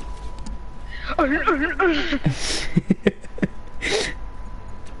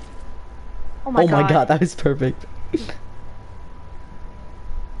 Oh my god, that was perfect.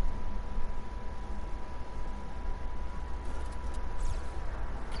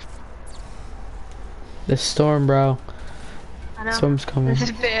 The storm, bro. I know. Storm's coming. This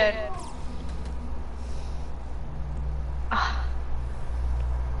is bad.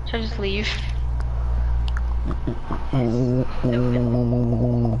 Should I just leave?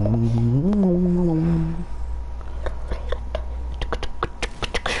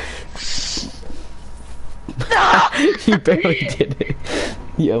 You barely did it.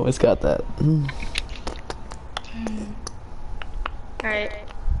 You almost got that. Alright.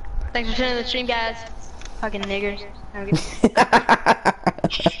 Thanks for tuning in the stream, guys. Fucking niggers.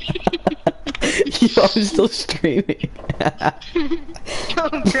 Yo, I'm still streaming.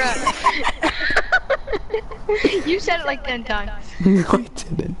 Oh crap. You said it like 10 times. No, I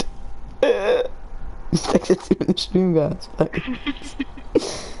didn't. Thanks for tuning in the stream, guys.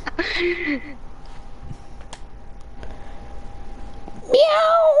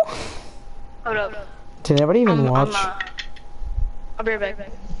 Meow. Hold up. Did anybody even watch? I'll be right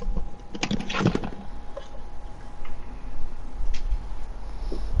back.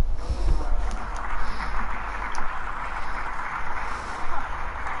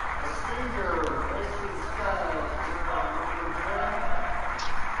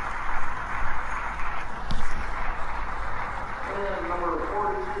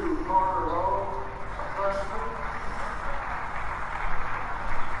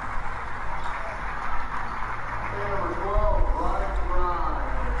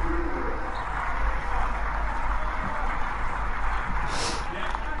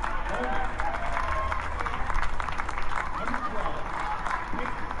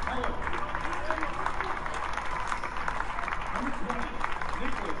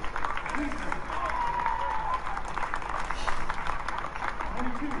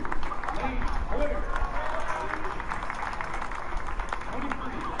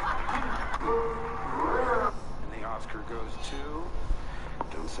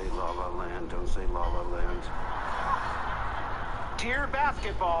 Tier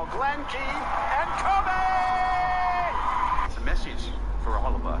basketball, Glenn Key and Kobe! It's a message for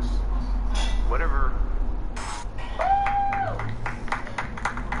all of us. Whatever.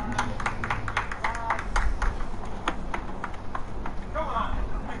 Come on.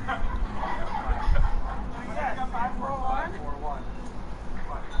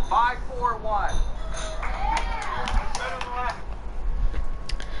 5-4-1.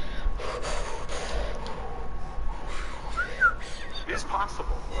 It's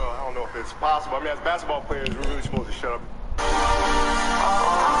possible. Well, I don't know if it's possible. I mean, as basketball players, we're really supposed to shut up.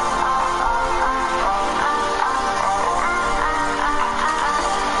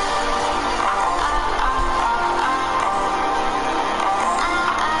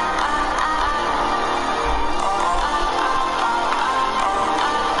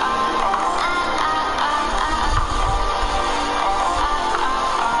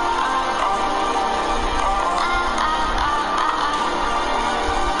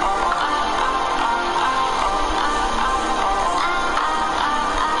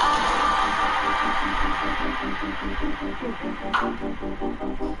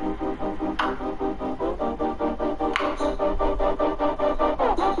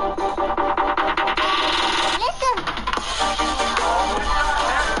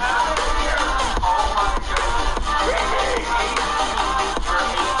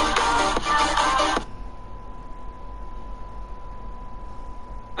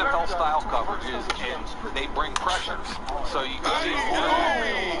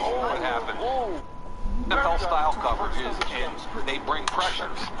 NFL style coverages, and they bring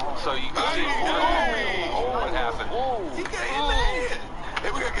pressures. So you can see what happened. He got in the head.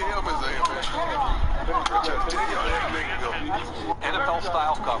 Hey, we gotta get him his NFL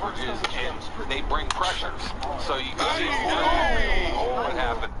style coverages, and they bring pressures. So you can see what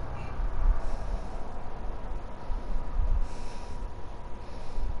happened.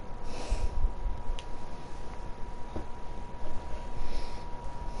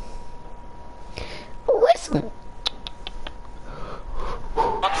 Listen.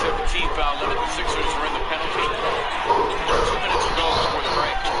 Up 17 foul limit. The Sixers are in the penalty. 2 minutes to go before the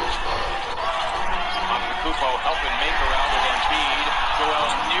break. Antetokounmpo helping Maker out with Embiid. Joel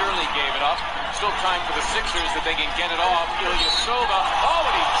nearly gave it up. Still time for the Sixers that they can get it off. Ilyasova. Oh,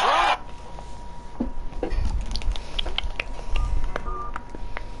 and he drew it.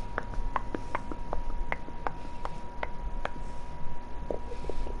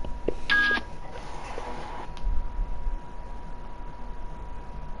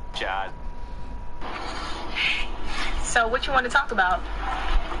 So what you want to talk about?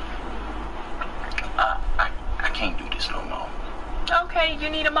 I can't do this no more. Okay, you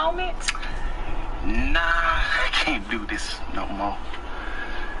need a moment? Nah, I can't do this no more.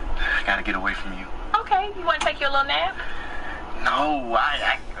 I gotta get away from you. Okay, you want to take your little nap? No, What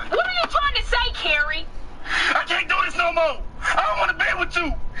are you trying to say, Carrie? I can't do this no more. I don't want to be with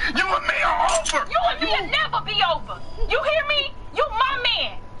you. You and me are over. You and me will never be over. You hear me? You my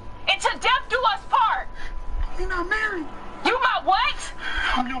man. Until death do us part. You're not married. You my what?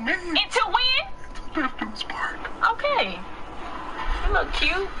 I'm your man. Until when? Until death do us part. Okay. You look cute.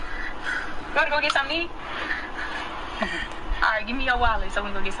 You want to go get something to eat? All right, give me your wallet so we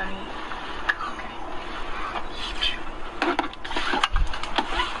can go get something to eat.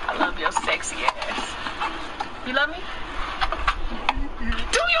 I love your sexy ass. You love me? Do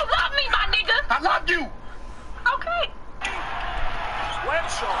you love me, my nigga? I love you. Okay.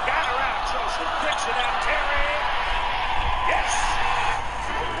 Bledsoe got around Joseph. Picks it out, Terry. Yes!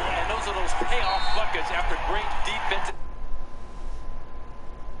 And those are those payoff buckets after great defense.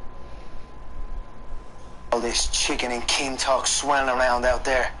 All this chicken and king talk swirling around out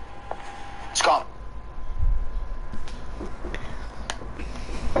there. It's gone.